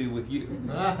nothing to do with you.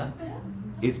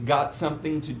 It's got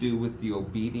something to do with the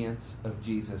obedience of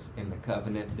Jesus in the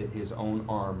covenant that his own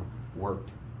arm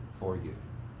worked for you.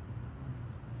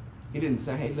 He didn't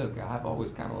say, "Hey, look, I've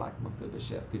always kind of liked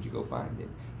Mephibosheth. Could you go find him?"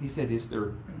 He said, "Is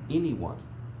there anyone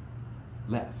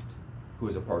left who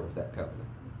is a part of that covenant?"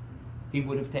 He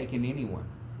would have taken anyone.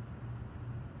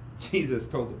 Jesus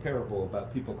told the parable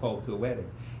about people called to a wedding,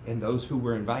 and those who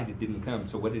were invited didn't come.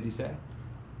 So what did he say?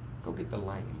 Go get the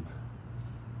lame.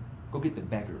 Go get the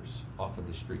beggars off of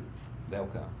the street. They'll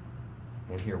come.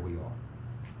 And here we are.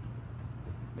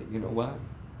 But you know what?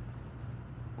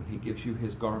 When he gives you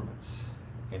his garments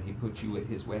and he puts you at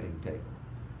his wedding table,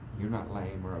 you're not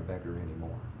lame or a beggar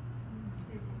anymore.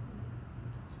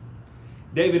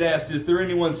 David asked, "Is there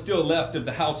anyone still left of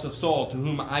the house of Saul to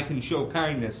whom I can show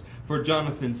kindness for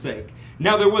Jonathan's sake?"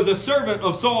 Now there was a servant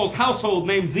of Saul's household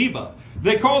named Ziba.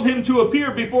 They called him to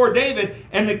appear before David,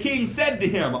 and the king said to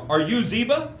him, "Are you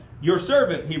Ziba?" "Your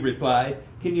servant," he replied.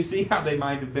 Can you see how they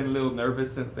might have been a little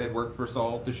nervous since they'd worked for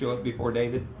Saul to show up before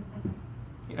David?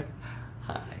 Yeah.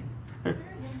 Hi.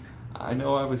 I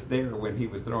know I was there when he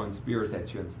was throwing spears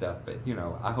at you and stuff, but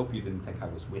I hope you didn't think I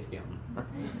was with him.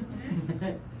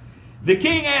 The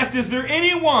king asked, "Is there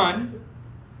anyone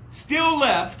still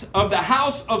left of the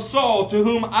house of Saul to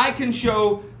whom I can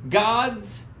show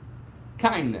God's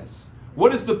kindness?"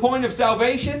 What is the point of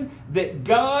salvation? That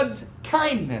God's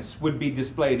kindness would be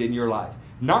displayed in your life.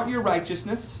 Not your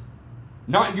righteousness.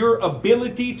 Not your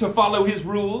ability to follow his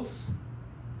rules.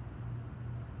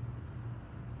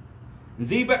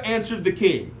 Ziba answered the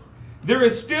king, "There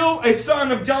is still a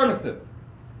son of Jonathan.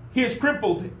 He is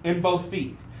crippled in both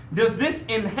feet." Does this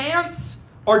enhance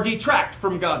or detract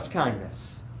from God's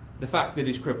kindness? The fact that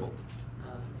he's crippled.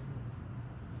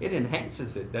 It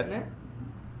enhances it, doesn't it?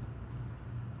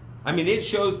 I mean, it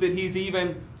shows that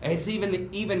it's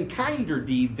even kinder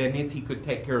deed than if he could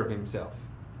take care of himself.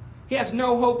 He has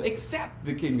no hope except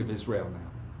the King of Israel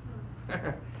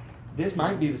now. This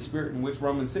might be the spirit in which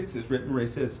Romans 6 is written, where he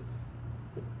says,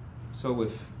 so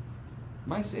if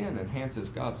my sin enhances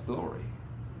God's glory,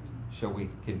 shall we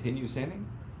continue sinning?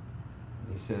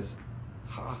 And he says,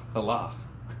 halah.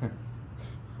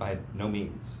 By no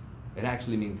means. It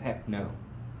actually means heck no.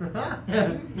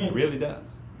 It really does.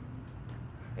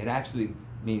 It actually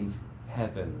means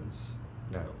heavens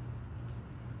no.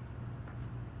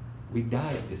 We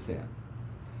died to sin.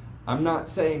 I'm not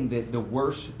saying that the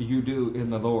worse you do in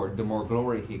the Lord, the more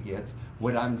glory he gets.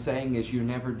 What I'm saying is you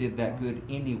never did that good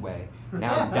anyway.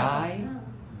 Now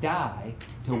die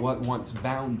to what once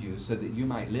bound you so that you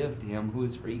might live to him who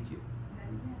has freed you.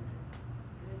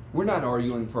 We're not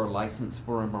arguing for a license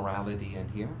for immorality in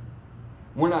here.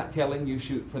 We're not telling you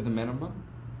shoot for the minimum.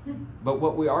 But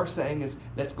what we are saying is,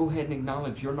 let's go ahead and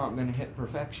acknowledge you're not going to hit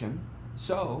perfection.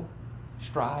 So,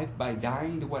 strive by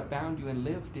dying to what bound you and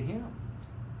live to him.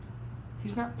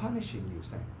 He's not punishing you,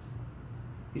 saints.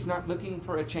 He's not looking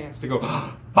for a chance to go,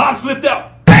 Bob slipped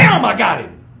out. Bam! I got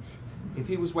him. If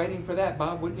he was waiting for that,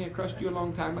 Bob, wouldn't he have crushed you a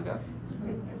long time ago?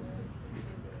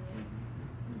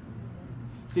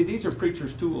 See, these are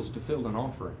preachers' tools to fill an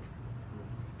offering.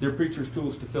 They're preachers'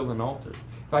 tools to fill an altar.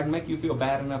 If I can make you feel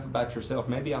bad enough about yourself,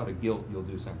 maybe out of guilt you'll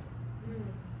do something.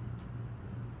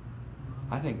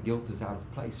 I think guilt is out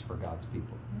of place for God's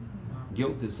people.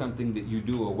 Guilt is something that you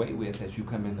do away with as you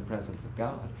come in the presence of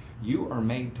God. You are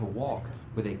made to walk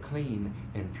with a clean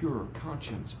and pure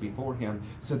conscience before him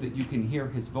so that you can hear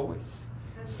his voice.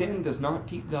 Sin does not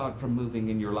keep God from moving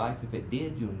in your life. If it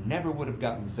did, you never would have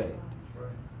gotten saved.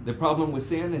 The problem with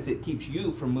sin is it keeps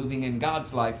you from moving in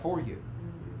God's life for you.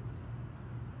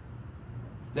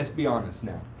 Let's be honest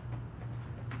now.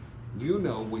 You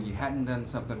know when you hadn't done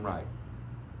something right,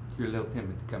 you're a little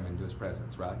timid to come into his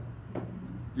presence, right?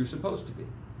 You're supposed to be.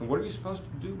 And what are you supposed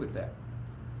to do with that?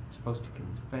 You're supposed to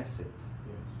confess it.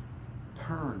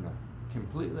 Turn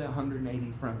completely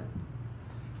 180 from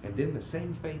it. And then the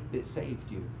same faith that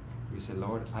saved you, you say,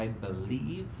 Lord, I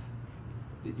believe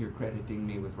that you're crediting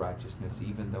me with righteousness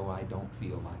even though I don't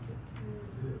feel like it.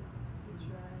 That's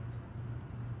right.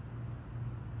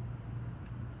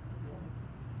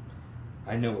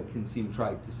 I know it can seem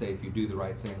trite to say if you do the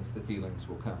right things, the feelings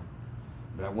will come.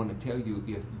 But I want to tell you,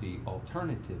 if the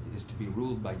alternative is to be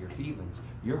ruled by your feelings,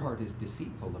 your heart is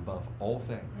deceitful above all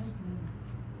things.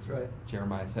 That's right.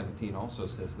 Jeremiah 17 also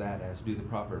says that, as do the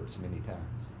Proverbs many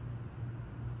times.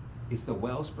 It's the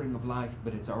wellspring of life,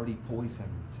 but it's already poisoned.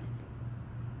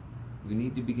 You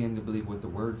need to begin to believe what the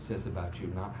Word says about you,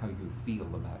 not how you feel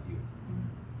about you.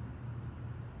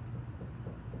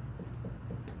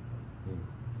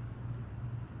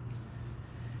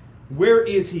 Where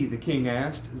is he? The king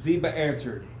asked. Ziba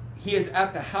answered, he is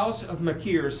at the house of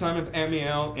Machir, son of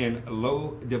Amiel, in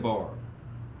Lo-Debar.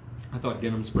 I thought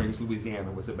Denham Springs, Louisiana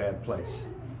was a bad place.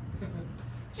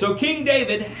 So King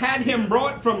David had him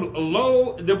brought from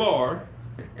Lo-Debar.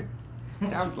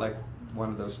 Sounds like one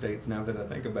of those states now that I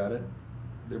think about it.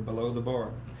 They're below the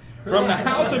bar. From the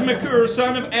house of Machir,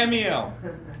 son of Amiel.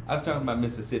 I was talking about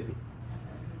Mississippi.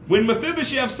 When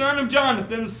Mephibosheth, son of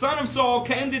Jonathan, son of Saul,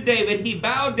 came to David, he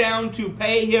bowed down to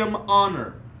pay him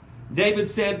honor.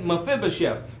 David said,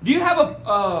 Mephibosheth. Do you have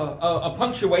a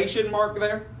punctuation mark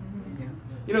there?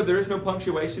 You know, there is no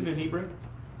punctuation in Hebrew.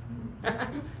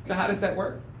 So how does that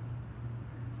work?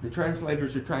 The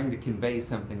translators are trying to convey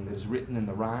something that is written in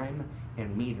the rhyme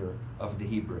and meter of the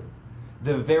Hebrew.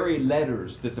 The very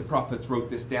letters that the prophets wrote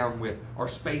this down with are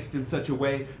spaced in such a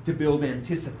way to build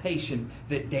anticipation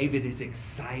that David is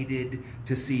excited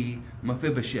to see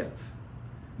Mephibosheth.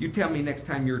 You tell me next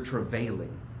time you're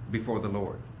travailing before the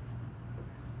Lord.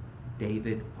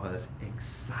 David was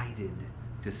excited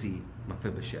to see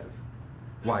Mephibosheth.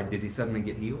 Why? Did he suddenly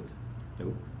get healed?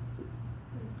 Nope.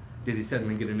 Did he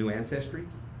suddenly get a new ancestry?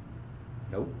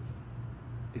 Nope.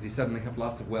 Did he suddenly have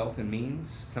lots of wealth and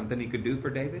means? Something he could do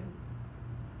for David?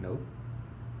 Nope.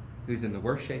 He was in the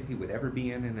worst shape he would ever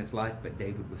be in his life, but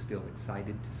David was still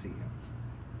excited to see him.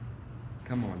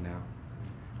 Come on now.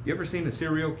 You ever seen a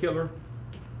serial killer?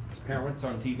 His parents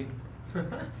on TV?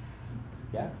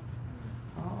 Yeah?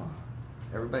 Oh.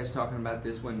 Everybody's talking about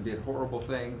this one did horrible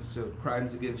things, so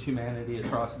crimes against humanity,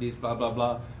 atrocities, blah, blah,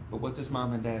 blah. But what's his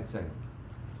mom and dad say?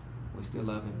 We still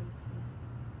love him.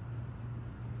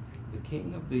 The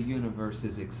King of the universe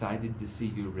is excited to see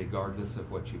you regardless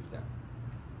of what you've done.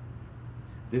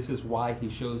 This is why he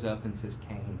shows up and says,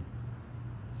 Cain,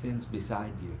 sin's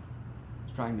beside you.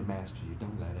 It's trying to master you.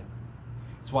 Don't let it.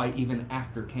 It's why even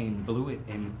after Cain blew it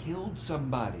and killed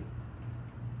somebody,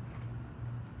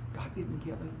 God didn't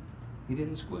kill him. He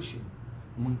didn't squish him.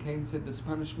 And when Cain said, this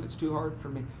punishment's too hard for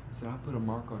me, he said, I'll put a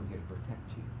mark on you to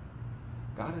protect you.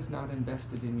 God is not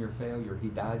invested in your failure. He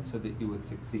died so that you would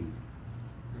succeed.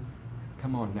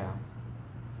 Come on now.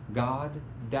 God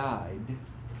died.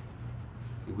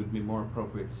 It would be more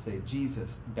appropriate to say Jesus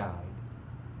died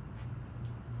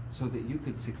so that you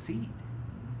could succeed.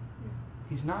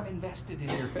 He's not invested in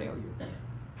your failure.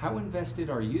 How invested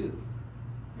are you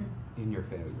in your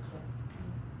failure?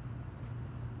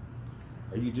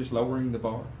 Are you just lowering the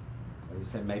bar? Are you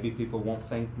saying maybe people won't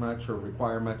think much or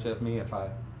require much of me if I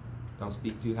don't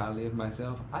speak too highly of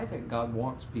myself? I think God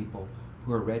wants people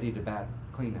who are ready to bat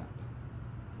cleanup.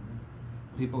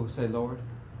 People who say, Lord,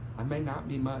 I may not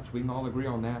be much, we can all agree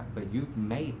on that, but you've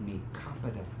made me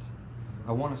competent.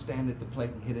 I want to stand at the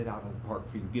plate and hit it out of the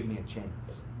park for you. Give me a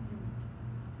chance.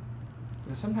 You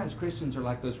know, sometimes Christians are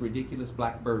like those ridiculous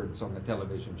black birds on the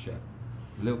television show.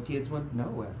 The little kids one,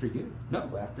 no, after you.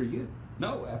 No, after you.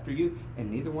 No, after you.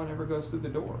 And neither one ever goes through the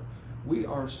door. We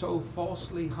are so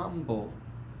falsely humble,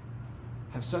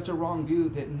 have such a wrong view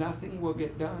that nothing will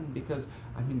get done because,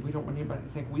 we don't want anybody to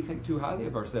think we think too highly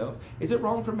of ourselves. Is it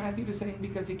wrong for Matthew to sing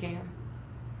because he can?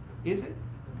 Is it?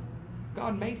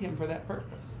 God made him for that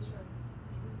purpose.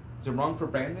 Is it wrong for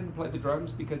Brandon to play the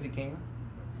drums because he can?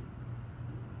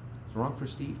 Is it wrong for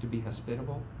Steve to be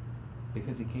hospitable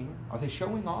because he can? Are they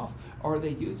showing off, or are they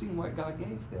using what God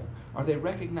gave them? Are they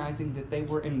recognizing that they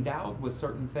were endowed with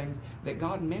certain things that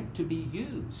God meant to be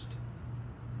used?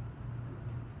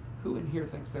 Who in here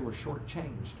thinks they were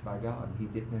shortchanged by God and He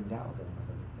didn't endow them with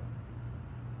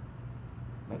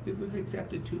anything? Maybe we've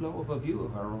accepted too low of a view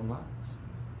of our own lives.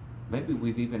 Maybe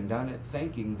we've even done it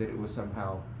thinking that it was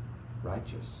somehow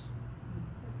righteous.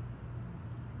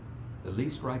 The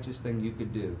least righteous thing you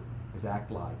could do is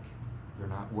act like you're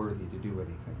not worthy to do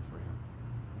anything for Him.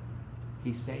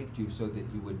 He saved you so that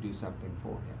you would do something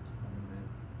for Him.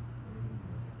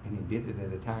 And He did it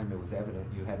at a time it was evident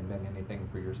you hadn't done anything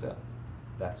for yourself.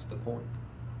 That's the point.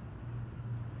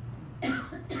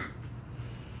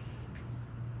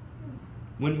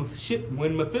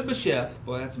 When Mephibosheth,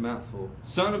 boy that's a mouthful,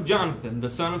 son of Jonathan, the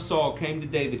son of Saul, came to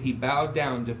David, he bowed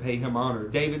down to pay him honor.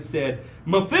 David said,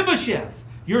 Mephibosheth,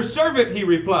 your servant, he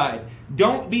replied.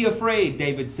 Don't be afraid,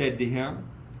 David said to him.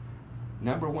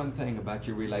 Number one thing about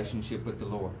your relationship with the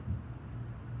Lord,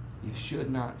 you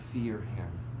should not fear Him.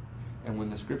 And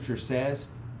when the Scripture says,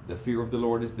 the fear of the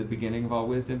Lord is the beginning of all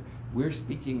wisdom, we're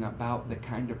speaking about the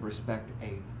kind of respect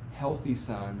a healthy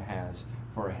son has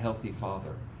for a healthy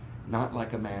father, not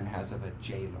like a man has of a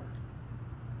jailer.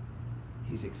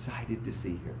 He's excited to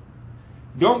see him.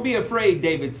 Don't be afraid,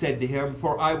 David said to him,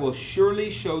 for I will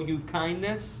surely show you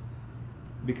kindness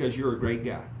because you're a great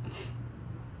guy.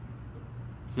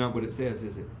 It's not what it says,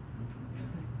 is it?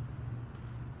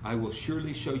 I will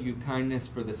surely show you kindness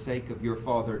for the sake of your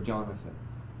father Jonathan.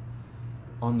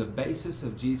 On the basis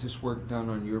of Jesus' work done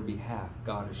on your behalf,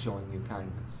 God is showing you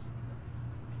kindness.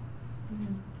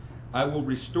 I will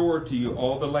restore to you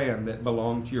all the land that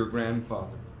belonged to your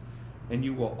grandfather, and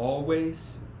you will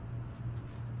always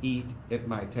eat at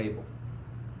my table.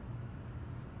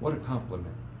 What a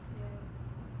compliment.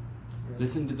 Yes.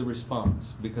 Listen to the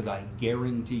response, because I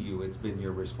guarantee you it's been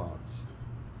your response.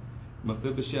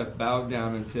 Mephibosheth bowed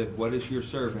down and said, what is your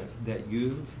servant that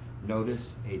you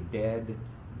notice a dead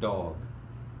dog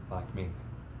like me?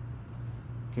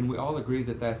 Can we all agree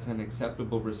that that's an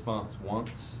acceptable response once?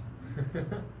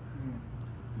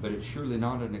 But it's surely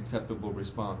not an acceptable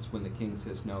response when the king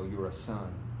says, no, you're a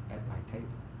son at my table.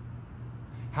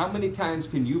 How many times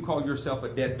can you call yourself a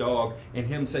dead dog and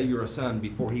him say you're a son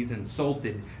before he's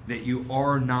insulted that you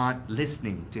are not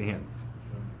listening to him?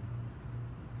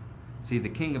 See, the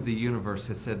King of the universe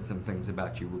has said some things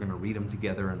about you. We're going to read them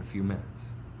together in a few minutes.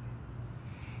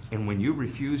 And when you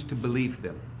refuse to believe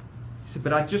them, you say,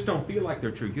 but I just don't feel like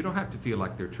they're true. You don't have to feel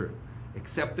like they're true.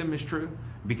 Accept them as true.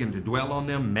 Begin to dwell on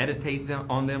them, meditate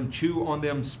on them, chew on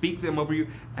them, speak them over you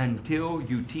until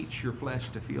you teach your flesh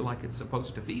to feel like it's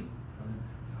supposed to feel.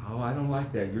 Oh, I don't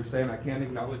like that. You're saying I can't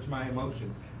acknowledge my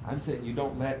emotions. I'm saying you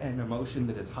don't let an emotion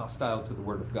that is hostile to the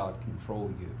Word of God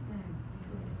control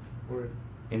you.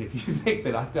 And if you think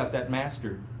that I've got that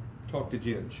mastered, talk to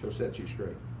Jen. She'll set you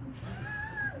straight.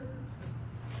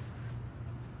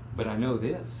 But I know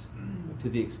this. To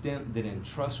the extent that in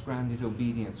trust-grounded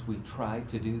obedience we try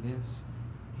to do this,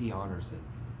 He honors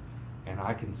it. And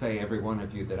I can say, every one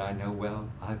of you that I know well,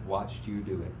 I've watched you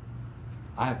do it.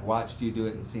 I've watched you do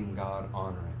it and seen God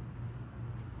honor it.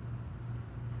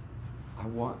 I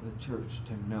want the church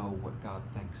to know what God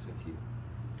thinks of you.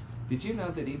 Did you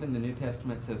know that even the New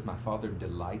Testament says, my Father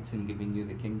delights in giving you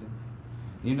the kingdom?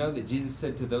 You know that Jesus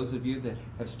said to those of you that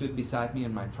have stood beside me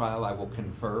in my trial, I will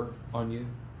confer on you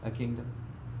a kingdom.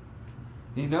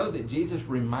 You know that Jesus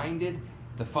reminded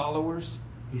the followers,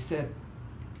 he said,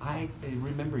 I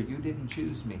remember you didn't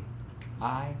choose me.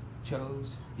 I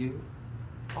chose you.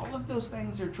 All of those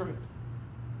things are true.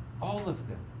 All of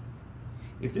them.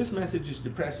 If this message is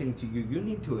depressing to you, you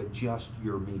need to adjust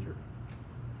your meter.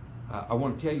 I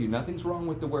want to tell you, nothing's wrong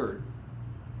with the Word.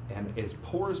 And as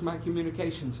poor as my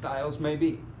communication styles may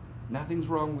be, nothing's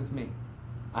wrong with me.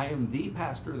 I am the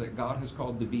pastor that God has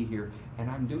called to be here, and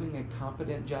I'm doing a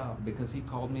competent job because He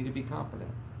called me to be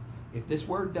competent. If this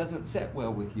Word doesn't set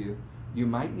well with you, you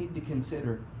might need to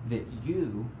consider that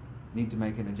you need to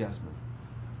make an adjustment.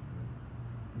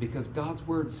 Because God's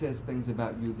Word says things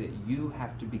about you that you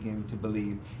have to begin to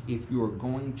believe if you're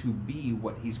going to be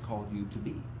what He's called you to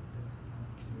be.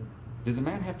 Does a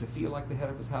man have to feel like the head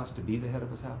of his house to be the head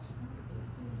of his house?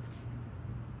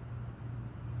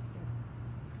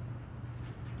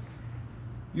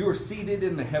 You are seated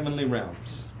in the heavenly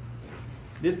realms.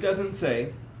 This doesn't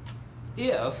say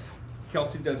if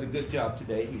Kelsey does a good job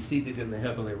today, he's seated in the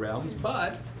heavenly realms,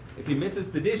 but if he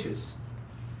misses the dishes,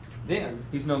 then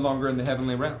he's no longer in the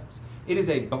heavenly realms. It is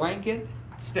a blanket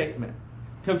statement.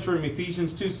 It comes from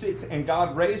Ephesians 2:6, and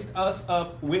God raised us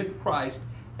up with Christ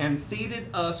and seated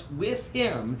us with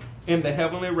Him in the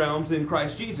heavenly realms in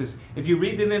Christ Jesus. If you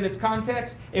read it in its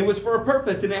context, it was for a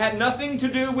purpose, and it had nothing to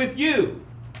do with you.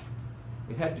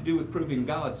 It had to do with proving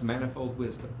God's manifold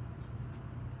wisdom,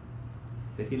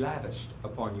 that He lavished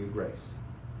upon you grace,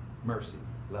 mercy,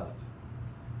 love.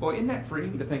 Boy, isn't that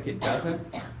freeing to think it doesn't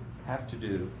have to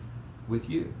do with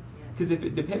you? Because if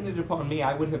it depended upon me,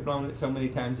 I would have blown it so many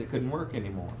times it couldn't work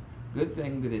anymore. Good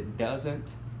thing that it doesn't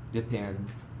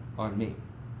depend on me.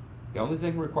 The only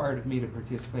thing required of me to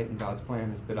participate in God's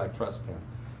plan is that I trust Him.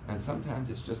 And sometimes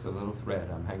it's just a little thread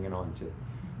I'm hanging on to.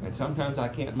 And sometimes I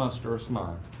can't muster a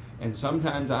smile. And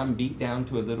sometimes I'm beat down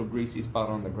to a little greasy spot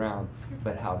on the ground.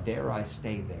 But how dare I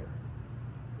stay there?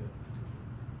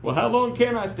 Well, how long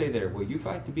can I stay there? Well, you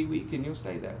fight to be weak and you'll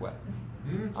stay that way.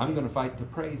 I'm going to fight to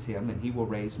praise Him and He will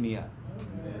raise me up.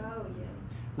 Oh, yes.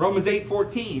 Romans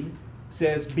 8:14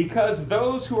 says, because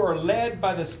those who are led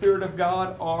by the Spirit of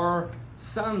God are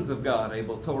sons of God.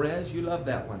 Abel Torres, you love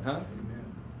that one, huh? Amen.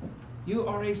 You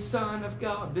are a son of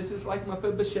God. This is like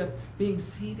Mephibosheth being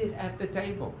seated at the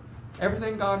table.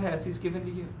 Everything God has, He's given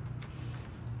to you.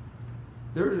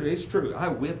 It's true. I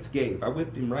whipped Gabe. I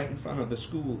whipped him right in front of the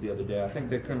school the other day. I think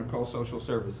they're going to call social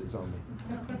services on me.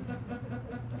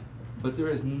 But there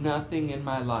is nothing in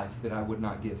my life that I would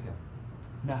not give him.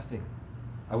 Nothing.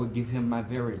 I would give him my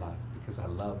very life because I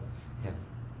love him.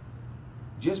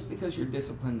 Just because you're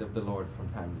disciplined of the Lord from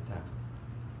time to time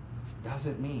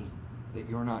doesn't mean that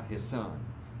you're not His son.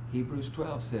 Hebrews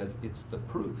 12 says it's the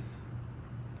proof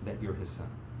that you're His son.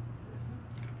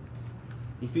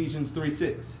 Ephesians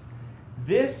 3:6.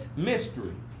 This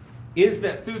mystery is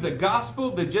that through the gospel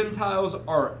the Gentiles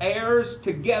are heirs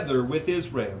together with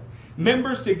Israel,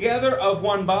 members together of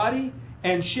one body,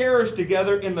 and sharers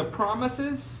together in the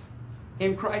promises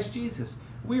in Christ Jesus.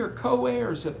 We are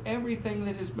co-heirs of everything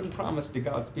that has been promised to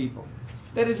God's people.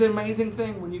 That is an amazing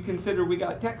thing when you consider we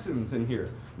got Texans in here,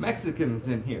 Mexicans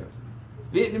in here,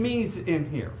 Vietnamese in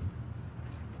here.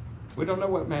 We don't know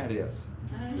what Matt is.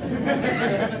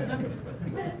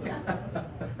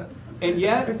 And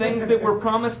yet, things that were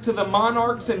promised to the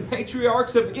monarchs and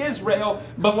patriarchs of Israel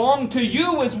belong to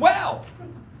you as well.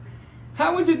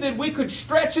 How is it that we could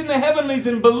stretch in the heavenlies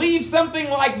and believe something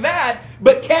like that,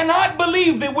 but cannot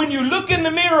believe that when you look in the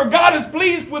mirror, God is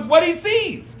pleased with what He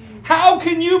sees? How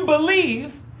can you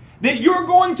believe that you're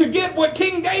going to get what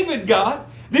King David got,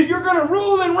 that you're going to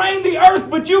rule and reign the earth,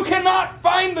 but you cannot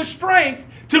find the strength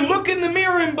to look in the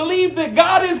mirror and believe that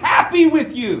God is happy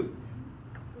with you?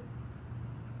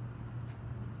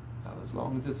 Well, as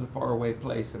long as it's a faraway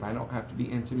place and I don't have to be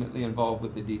intimately involved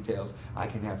with the details, I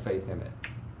can have faith in it.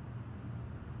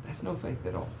 That's no faith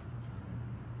at all.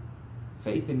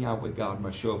 Faith in Yahweh God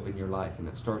must show up in your life, and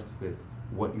it starts with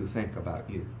what you think about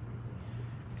you.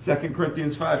 2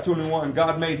 Corinthians 5:21,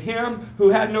 God made Him who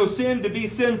had no sin to be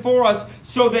sin for us,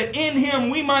 so that in Him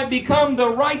we might become the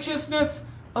righteousness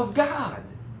of God.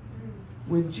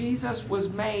 When Jesus was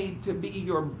made to be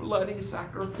your bloody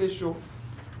sacrificial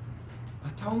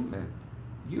atonement,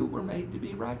 you were made to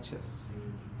be righteous.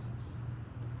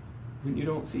 When you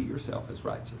don't see yourself as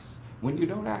righteous, when you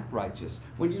don't act righteous,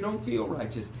 when you don't feel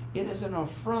righteous, it is an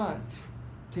affront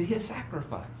to His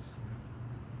sacrifice.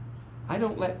 I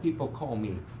don't let people call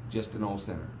me just an old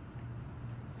sinner.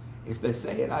 If they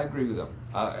say it, I agree with them.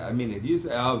 I mean, if you say,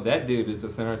 oh, that dude is a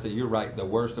sinner, I say, you're right, the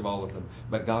worst of all of them.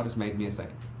 But God has made me a saint.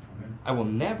 Amen. I will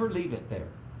never leave it there.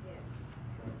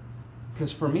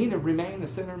 Because for me to remain a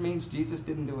sinner means Jesus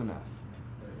didn't do enough.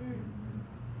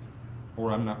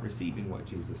 Or I'm not receiving what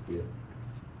Jesus did.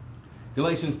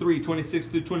 Galatians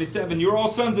 3:26-27. You're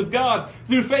all sons of God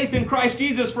through faith in Christ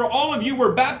Jesus. For all of you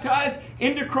were baptized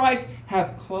into Christ,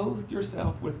 have clothed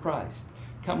yourself with Christ.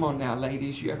 Come on now,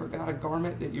 ladies. You ever got a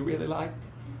garment that you really liked?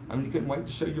 I mean, you couldn't wait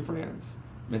to show your friends.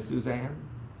 Miss Suzanne?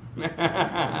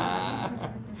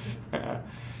 Yeah,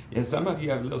 some of you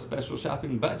have little special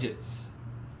shopping budgets.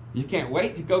 You can't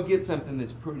wait to go get something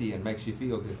that's pretty and makes you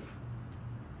feel good.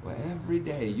 Well, every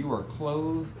day you are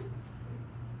clothed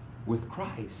with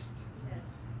Christ.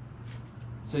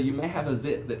 So you may have a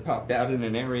zit that popped out in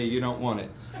an area you don't want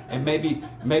it. And maybe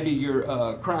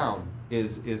your crown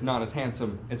is not as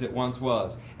handsome as it once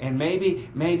was. And maybe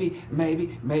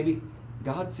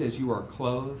God says you are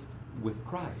clothed with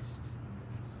Christ.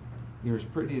 You're as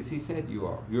pretty as He said you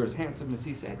are. You're as handsome as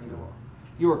He said you are.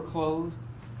 You are clothed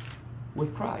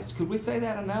with Christ. Could we say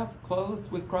that enough? Clothed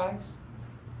with Christ?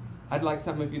 I'd like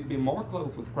some of you to be more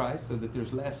clothed with Christ so that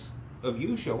there's less of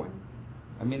you showing.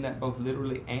 I mean that both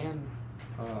literally and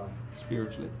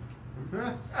spiritually.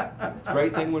 It's a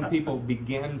great thing when people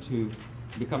begin to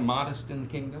become modest in the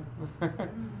kingdom.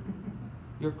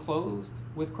 You're clothed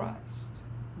with Christ.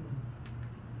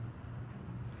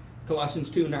 Colossians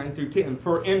 2:9-10.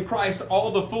 For in Christ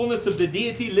all the fullness of the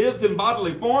deity lives in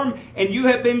bodily form, and you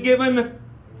have been given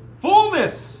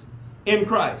fullness in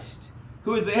Christ,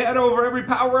 who is the head over every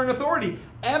power and authority.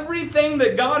 Everything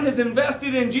that God has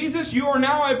invested in Jesus, you are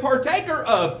now a partaker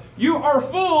of. You are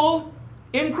full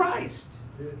in Christ.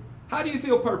 How do you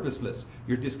feel purposeless?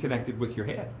 You're disconnected with your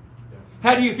head.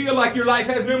 How do you feel like your life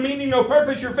has no meaning, no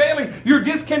purpose, you're failing? You're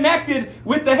disconnected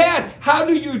with the head. How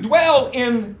do you dwell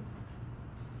in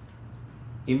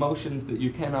emotions that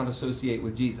you cannot associate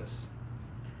with Jesus?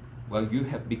 Well, you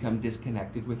have become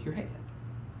disconnected with your head.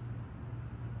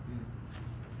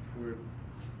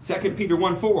 2 Peter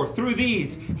 1:4. Through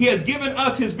these He has given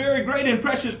us His very great and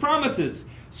precious promises,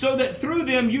 so that through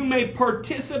them you may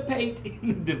participate in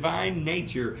the divine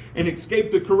nature and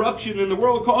escape the corruption in the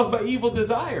world caused by evil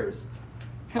desires.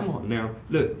 Come on now.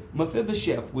 Look,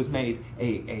 Mephibosheth was made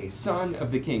a son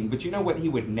of the king, but you know what he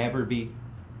would never be?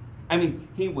 I mean,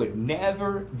 he would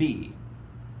never be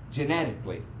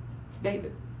genetically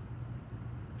David.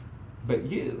 But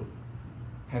you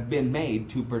have been made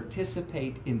to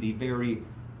participate in the very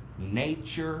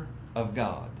nature of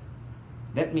God.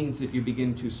 That means that you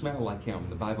begin to smell like Him.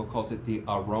 The Bible calls it the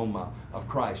aroma of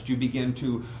Christ. You begin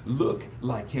to look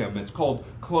like Him. It's called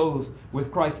clothed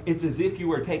with Christ. It's as if you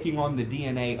were taking on the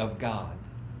DNA of God.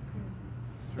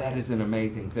 That is an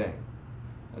amazing thing.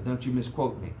 Now, don't you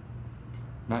misquote me.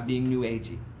 Not being new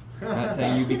agey. I'm not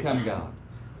saying you become God.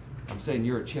 I'm saying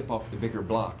you're a chip off the bigger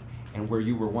block. And where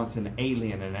you were once an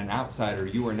alien and an outsider,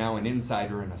 you are now an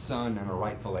insider and a son and a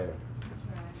rightful heir.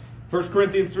 1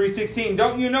 Corinthians 3:16.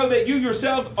 Don't you know that you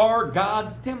yourselves are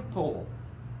God's temple?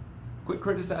 Quit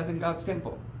criticizing God's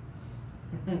temple.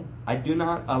 I do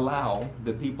not allow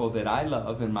the people that I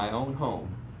love in my own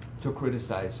home to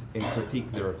criticize and critique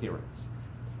their appearance.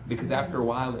 Because after a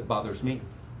while it bothers me,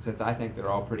 since I think they're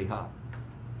all pretty hot.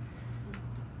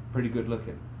 Pretty good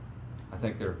looking. I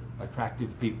think they're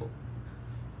attractive people.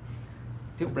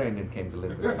 Till Brandon came to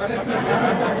live with me.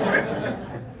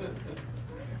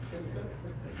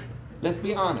 Let's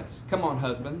be honest. Come on,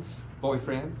 husbands,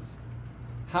 boyfriends.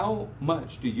 How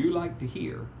much do you like to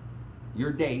hear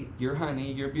your date, your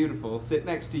honey, your beautiful, sit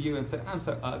next to you and say, I'm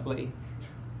so ugly.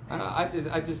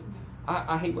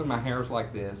 I hate when my hair's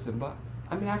like this. And blah.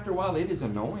 I mean, after a while, it is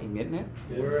annoying, isn't it?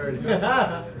 Word.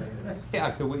 Yeah,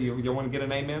 you want to get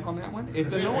an amen on that one?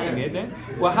 It's annoying, isn't it?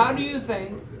 Well, how do you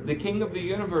think the King of the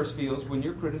universe feels when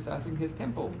you're criticizing His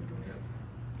temple?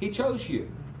 He chose you.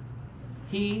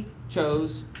 He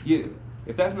chose you.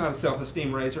 If that's not a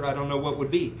self-esteem raiser, I don't know what would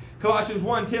be. Colossians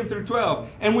 1:10-12.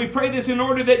 And we pray this in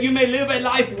order that you may live a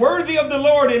life worthy of the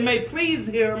Lord and may please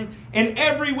Him in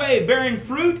every way, bearing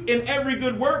fruit in every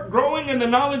good work, growing in the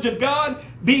knowledge of God,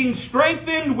 being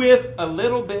strengthened with a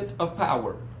little bit of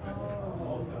power.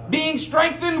 Being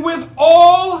strengthened with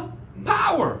all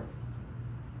power.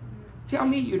 Tell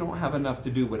me you don't have enough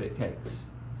to do what it takes.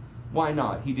 Why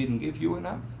not? He didn't give you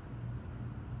enough.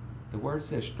 The word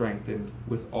says strengthened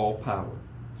with all power.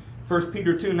 1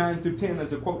 Peter 2:9-10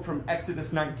 is a quote from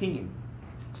Exodus 19.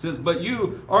 It says, but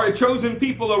you are a chosen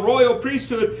people, a royal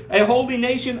priesthood, a holy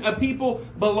nation, a people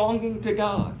belonging to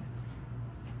God.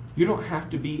 You don't have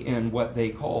to be in what they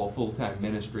call full-time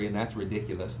ministry, and that's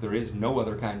ridiculous. There is no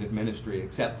other kind of ministry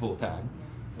except full-time.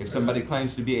 If somebody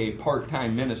claims to be a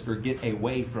part-time minister, get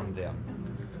away from them.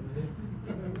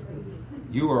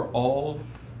 You are all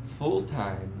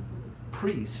full-time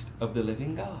priests of the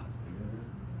living God.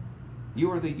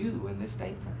 You are the you in this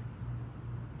statement.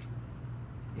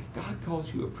 If God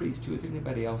calls you a priest, who is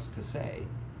anybody else to say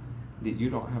that you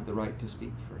don't have the right to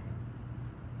speak for Him?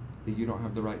 That you don't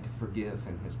have the right to forgive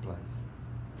in His place?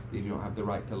 That you don't have the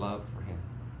right to love for Him?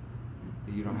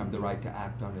 That you don't have the right to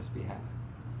act on His behalf?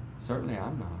 Certainly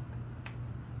I'm not.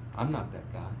 I'm not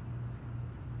that guy.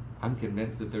 I'm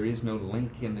convinced that there is no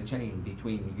link in the chain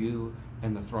between you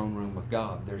and the throne room of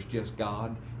God. There's just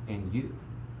God and you.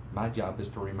 My job is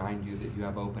to remind you that you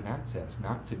have open access,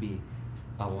 not to be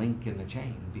a link in the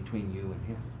chain between you and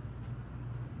Him.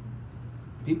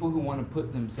 People who want to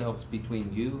put themselves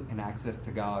between you and access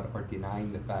to God are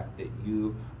denying the fact that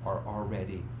you are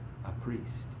already a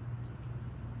priest.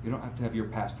 You don't have to have your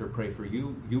pastor pray for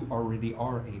you. You already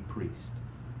are a priest.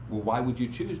 Well, why would you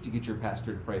choose to get your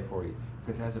pastor to pray for you?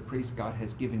 Because as a priest, God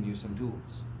has given you some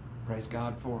tools. Praise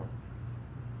God for it.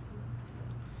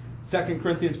 2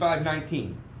 Corinthians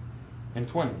 5:19 and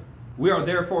 20. We are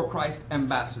therefore Christ's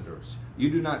ambassadors.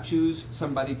 You do not choose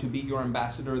somebody to be your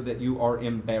ambassador that you are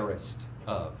embarrassed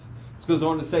of. This goes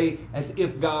on to say, as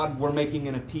if God were making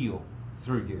an appeal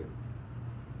through you.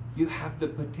 You have the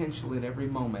potential at every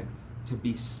moment to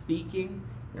be speaking.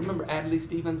 Remember Adlai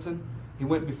Stevenson? He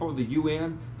went before the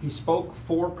UN. He spoke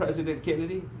for President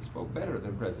Kennedy. He spoke better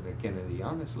than President Kennedy,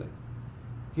 honestly.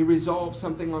 He resolved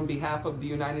something on behalf of the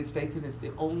United States, and it's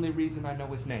the only reason I know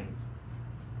his name.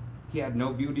 He had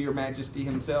no beauty or majesty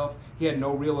himself. He had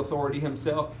no real authority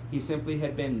himself. He simply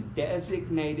had been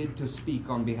designated to speak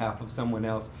on behalf of someone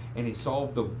else, and he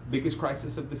solved the biggest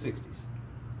crisis of the 60s.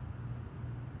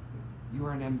 You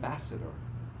are an ambassador,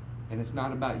 and it's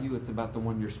not about you, it's about the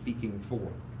one you're speaking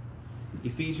for.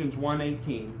 Ephesians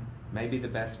 1:18, maybe the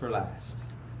best for last.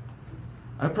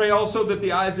 I pray also that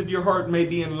the eyes of your heart may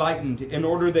be enlightened, in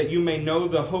order that you may know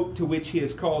the hope to which He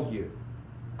has called you.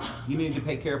 You need to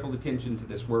pay careful attention to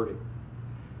this wording.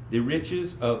 The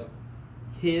riches of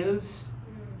His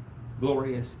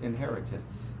glorious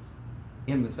inheritance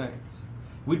in the saints.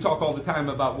 We talk all the time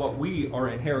about what we are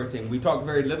inheriting. We talk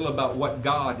very little about what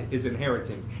God is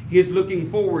inheriting. He is looking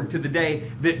forward to the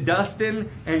day that Dustin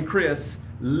and Chris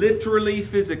literally,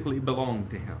 physically belong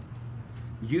to Him.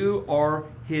 You are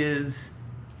His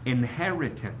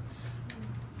inheritance.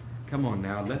 Come on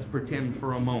now, let's pretend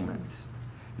for a moment.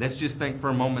 Let's just think for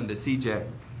a moment that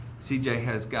CJ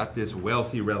has got this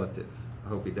wealthy relative. I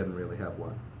hope he doesn't really have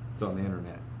one. It's on the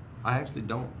internet. I actually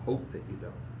don't hope that you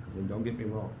don't. I mean, don't get me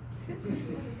wrong.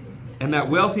 And that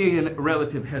wealthy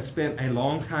relative has spent a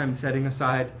long time setting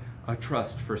aside a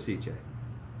trust for CJ. Do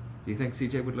you think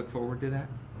CJ would look forward to that?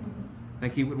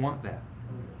 Think he would want that?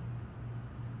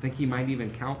 Think he might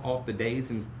even count off the days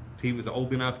until he was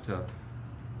old enough to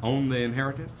own the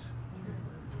inheritance?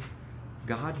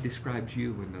 God describes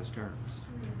you in those terms.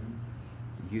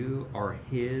 You are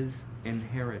His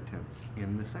inheritance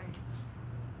in the saints.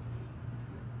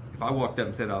 If I walked up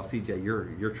and said, "Oh, CJ,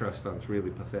 your trust fund's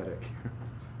really pathetic,"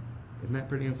 isn't that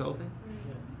pretty insulting?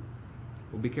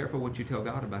 Well, be careful what you tell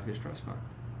God about His trust fund.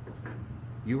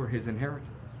 You are His inheritance.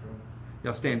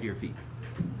 Y'all stand to your feet.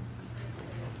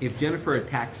 If Jennifer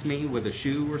attacks me with a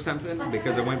shoe or something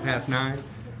because I went past 9,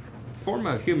 form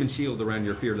a human shield around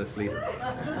your fearless leader.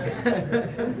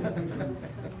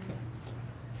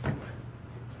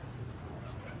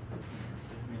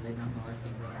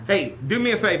 Hey, do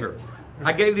me a favor.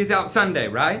 I gave these out Sunday,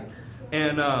 right?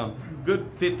 And good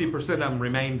 50% of them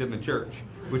remained in the church,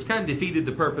 which kind of defeated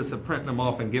the purpose of printing them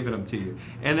off and giving them to you.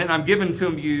 And then I'm giving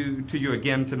them to you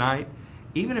again tonight.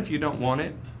 Even if you don't want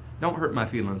it, don't hurt my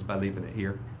feelings by leaving it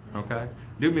here. Okay?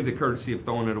 Do me the courtesy of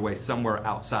throwing it away somewhere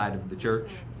outside of the church.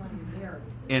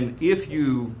 And if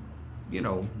you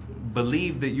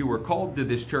believe that you were called to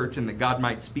this church and that God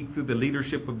might speak through the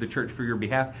leadership of the church for your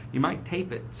behalf, you might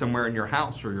tape it somewhere in your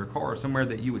house or your car, or somewhere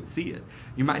that you would see it.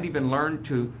 You might even learn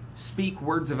to speak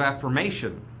words of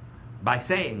affirmation by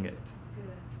saying it.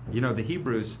 You know, the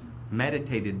Hebrews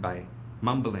meditated by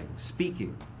mumbling,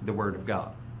 speaking the word of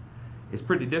God. It's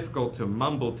pretty difficult to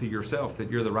mumble to yourself that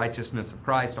you're the righteousness of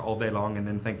Christ all day long and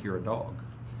then think you're a dog.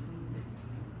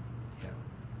 Yeah.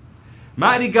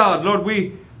 Mighty God, Lord,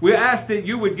 we ask that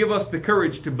you would give us the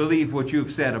courage to believe what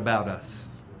you've said about us.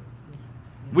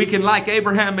 We can, like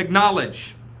Abraham,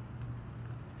 acknowledge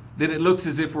that it looks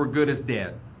as if we're good as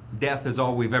dead. Death is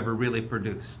all we've ever really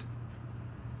produced.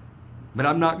 But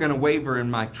I'm not going to waver in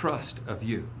my trust of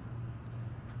you.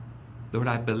 Lord,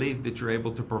 I believe that you're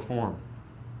able to perform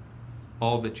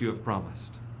all that you have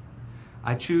promised.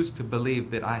 I choose to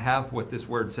believe that I have what this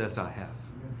word says I have.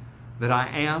 That I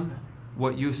am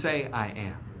what you say I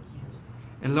am.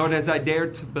 And Lord, as I dare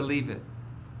to believe it,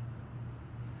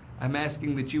 I'm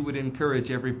asking that you would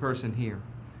encourage every person here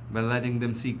by letting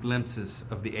them see glimpses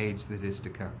of the age that is to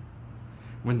come,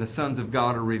 when the sons of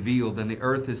God are revealed and the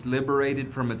earth is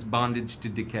liberated from its bondage to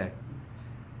decay.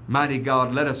 Mighty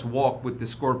God, let us walk with the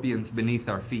scorpions beneath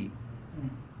our feet.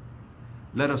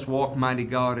 Let us walk, mighty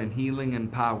God, in healing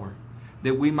and power,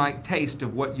 that we might taste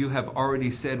of what you have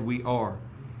already said we are.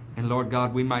 And Lord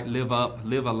God, we might live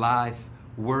a life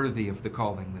worthy of the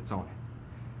calling that's on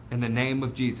it. In the name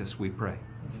of Jesus we pray.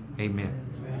 Amen.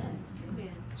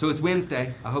 Amen. So it's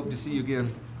Wednesday. I hope to see you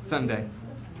again Sunday.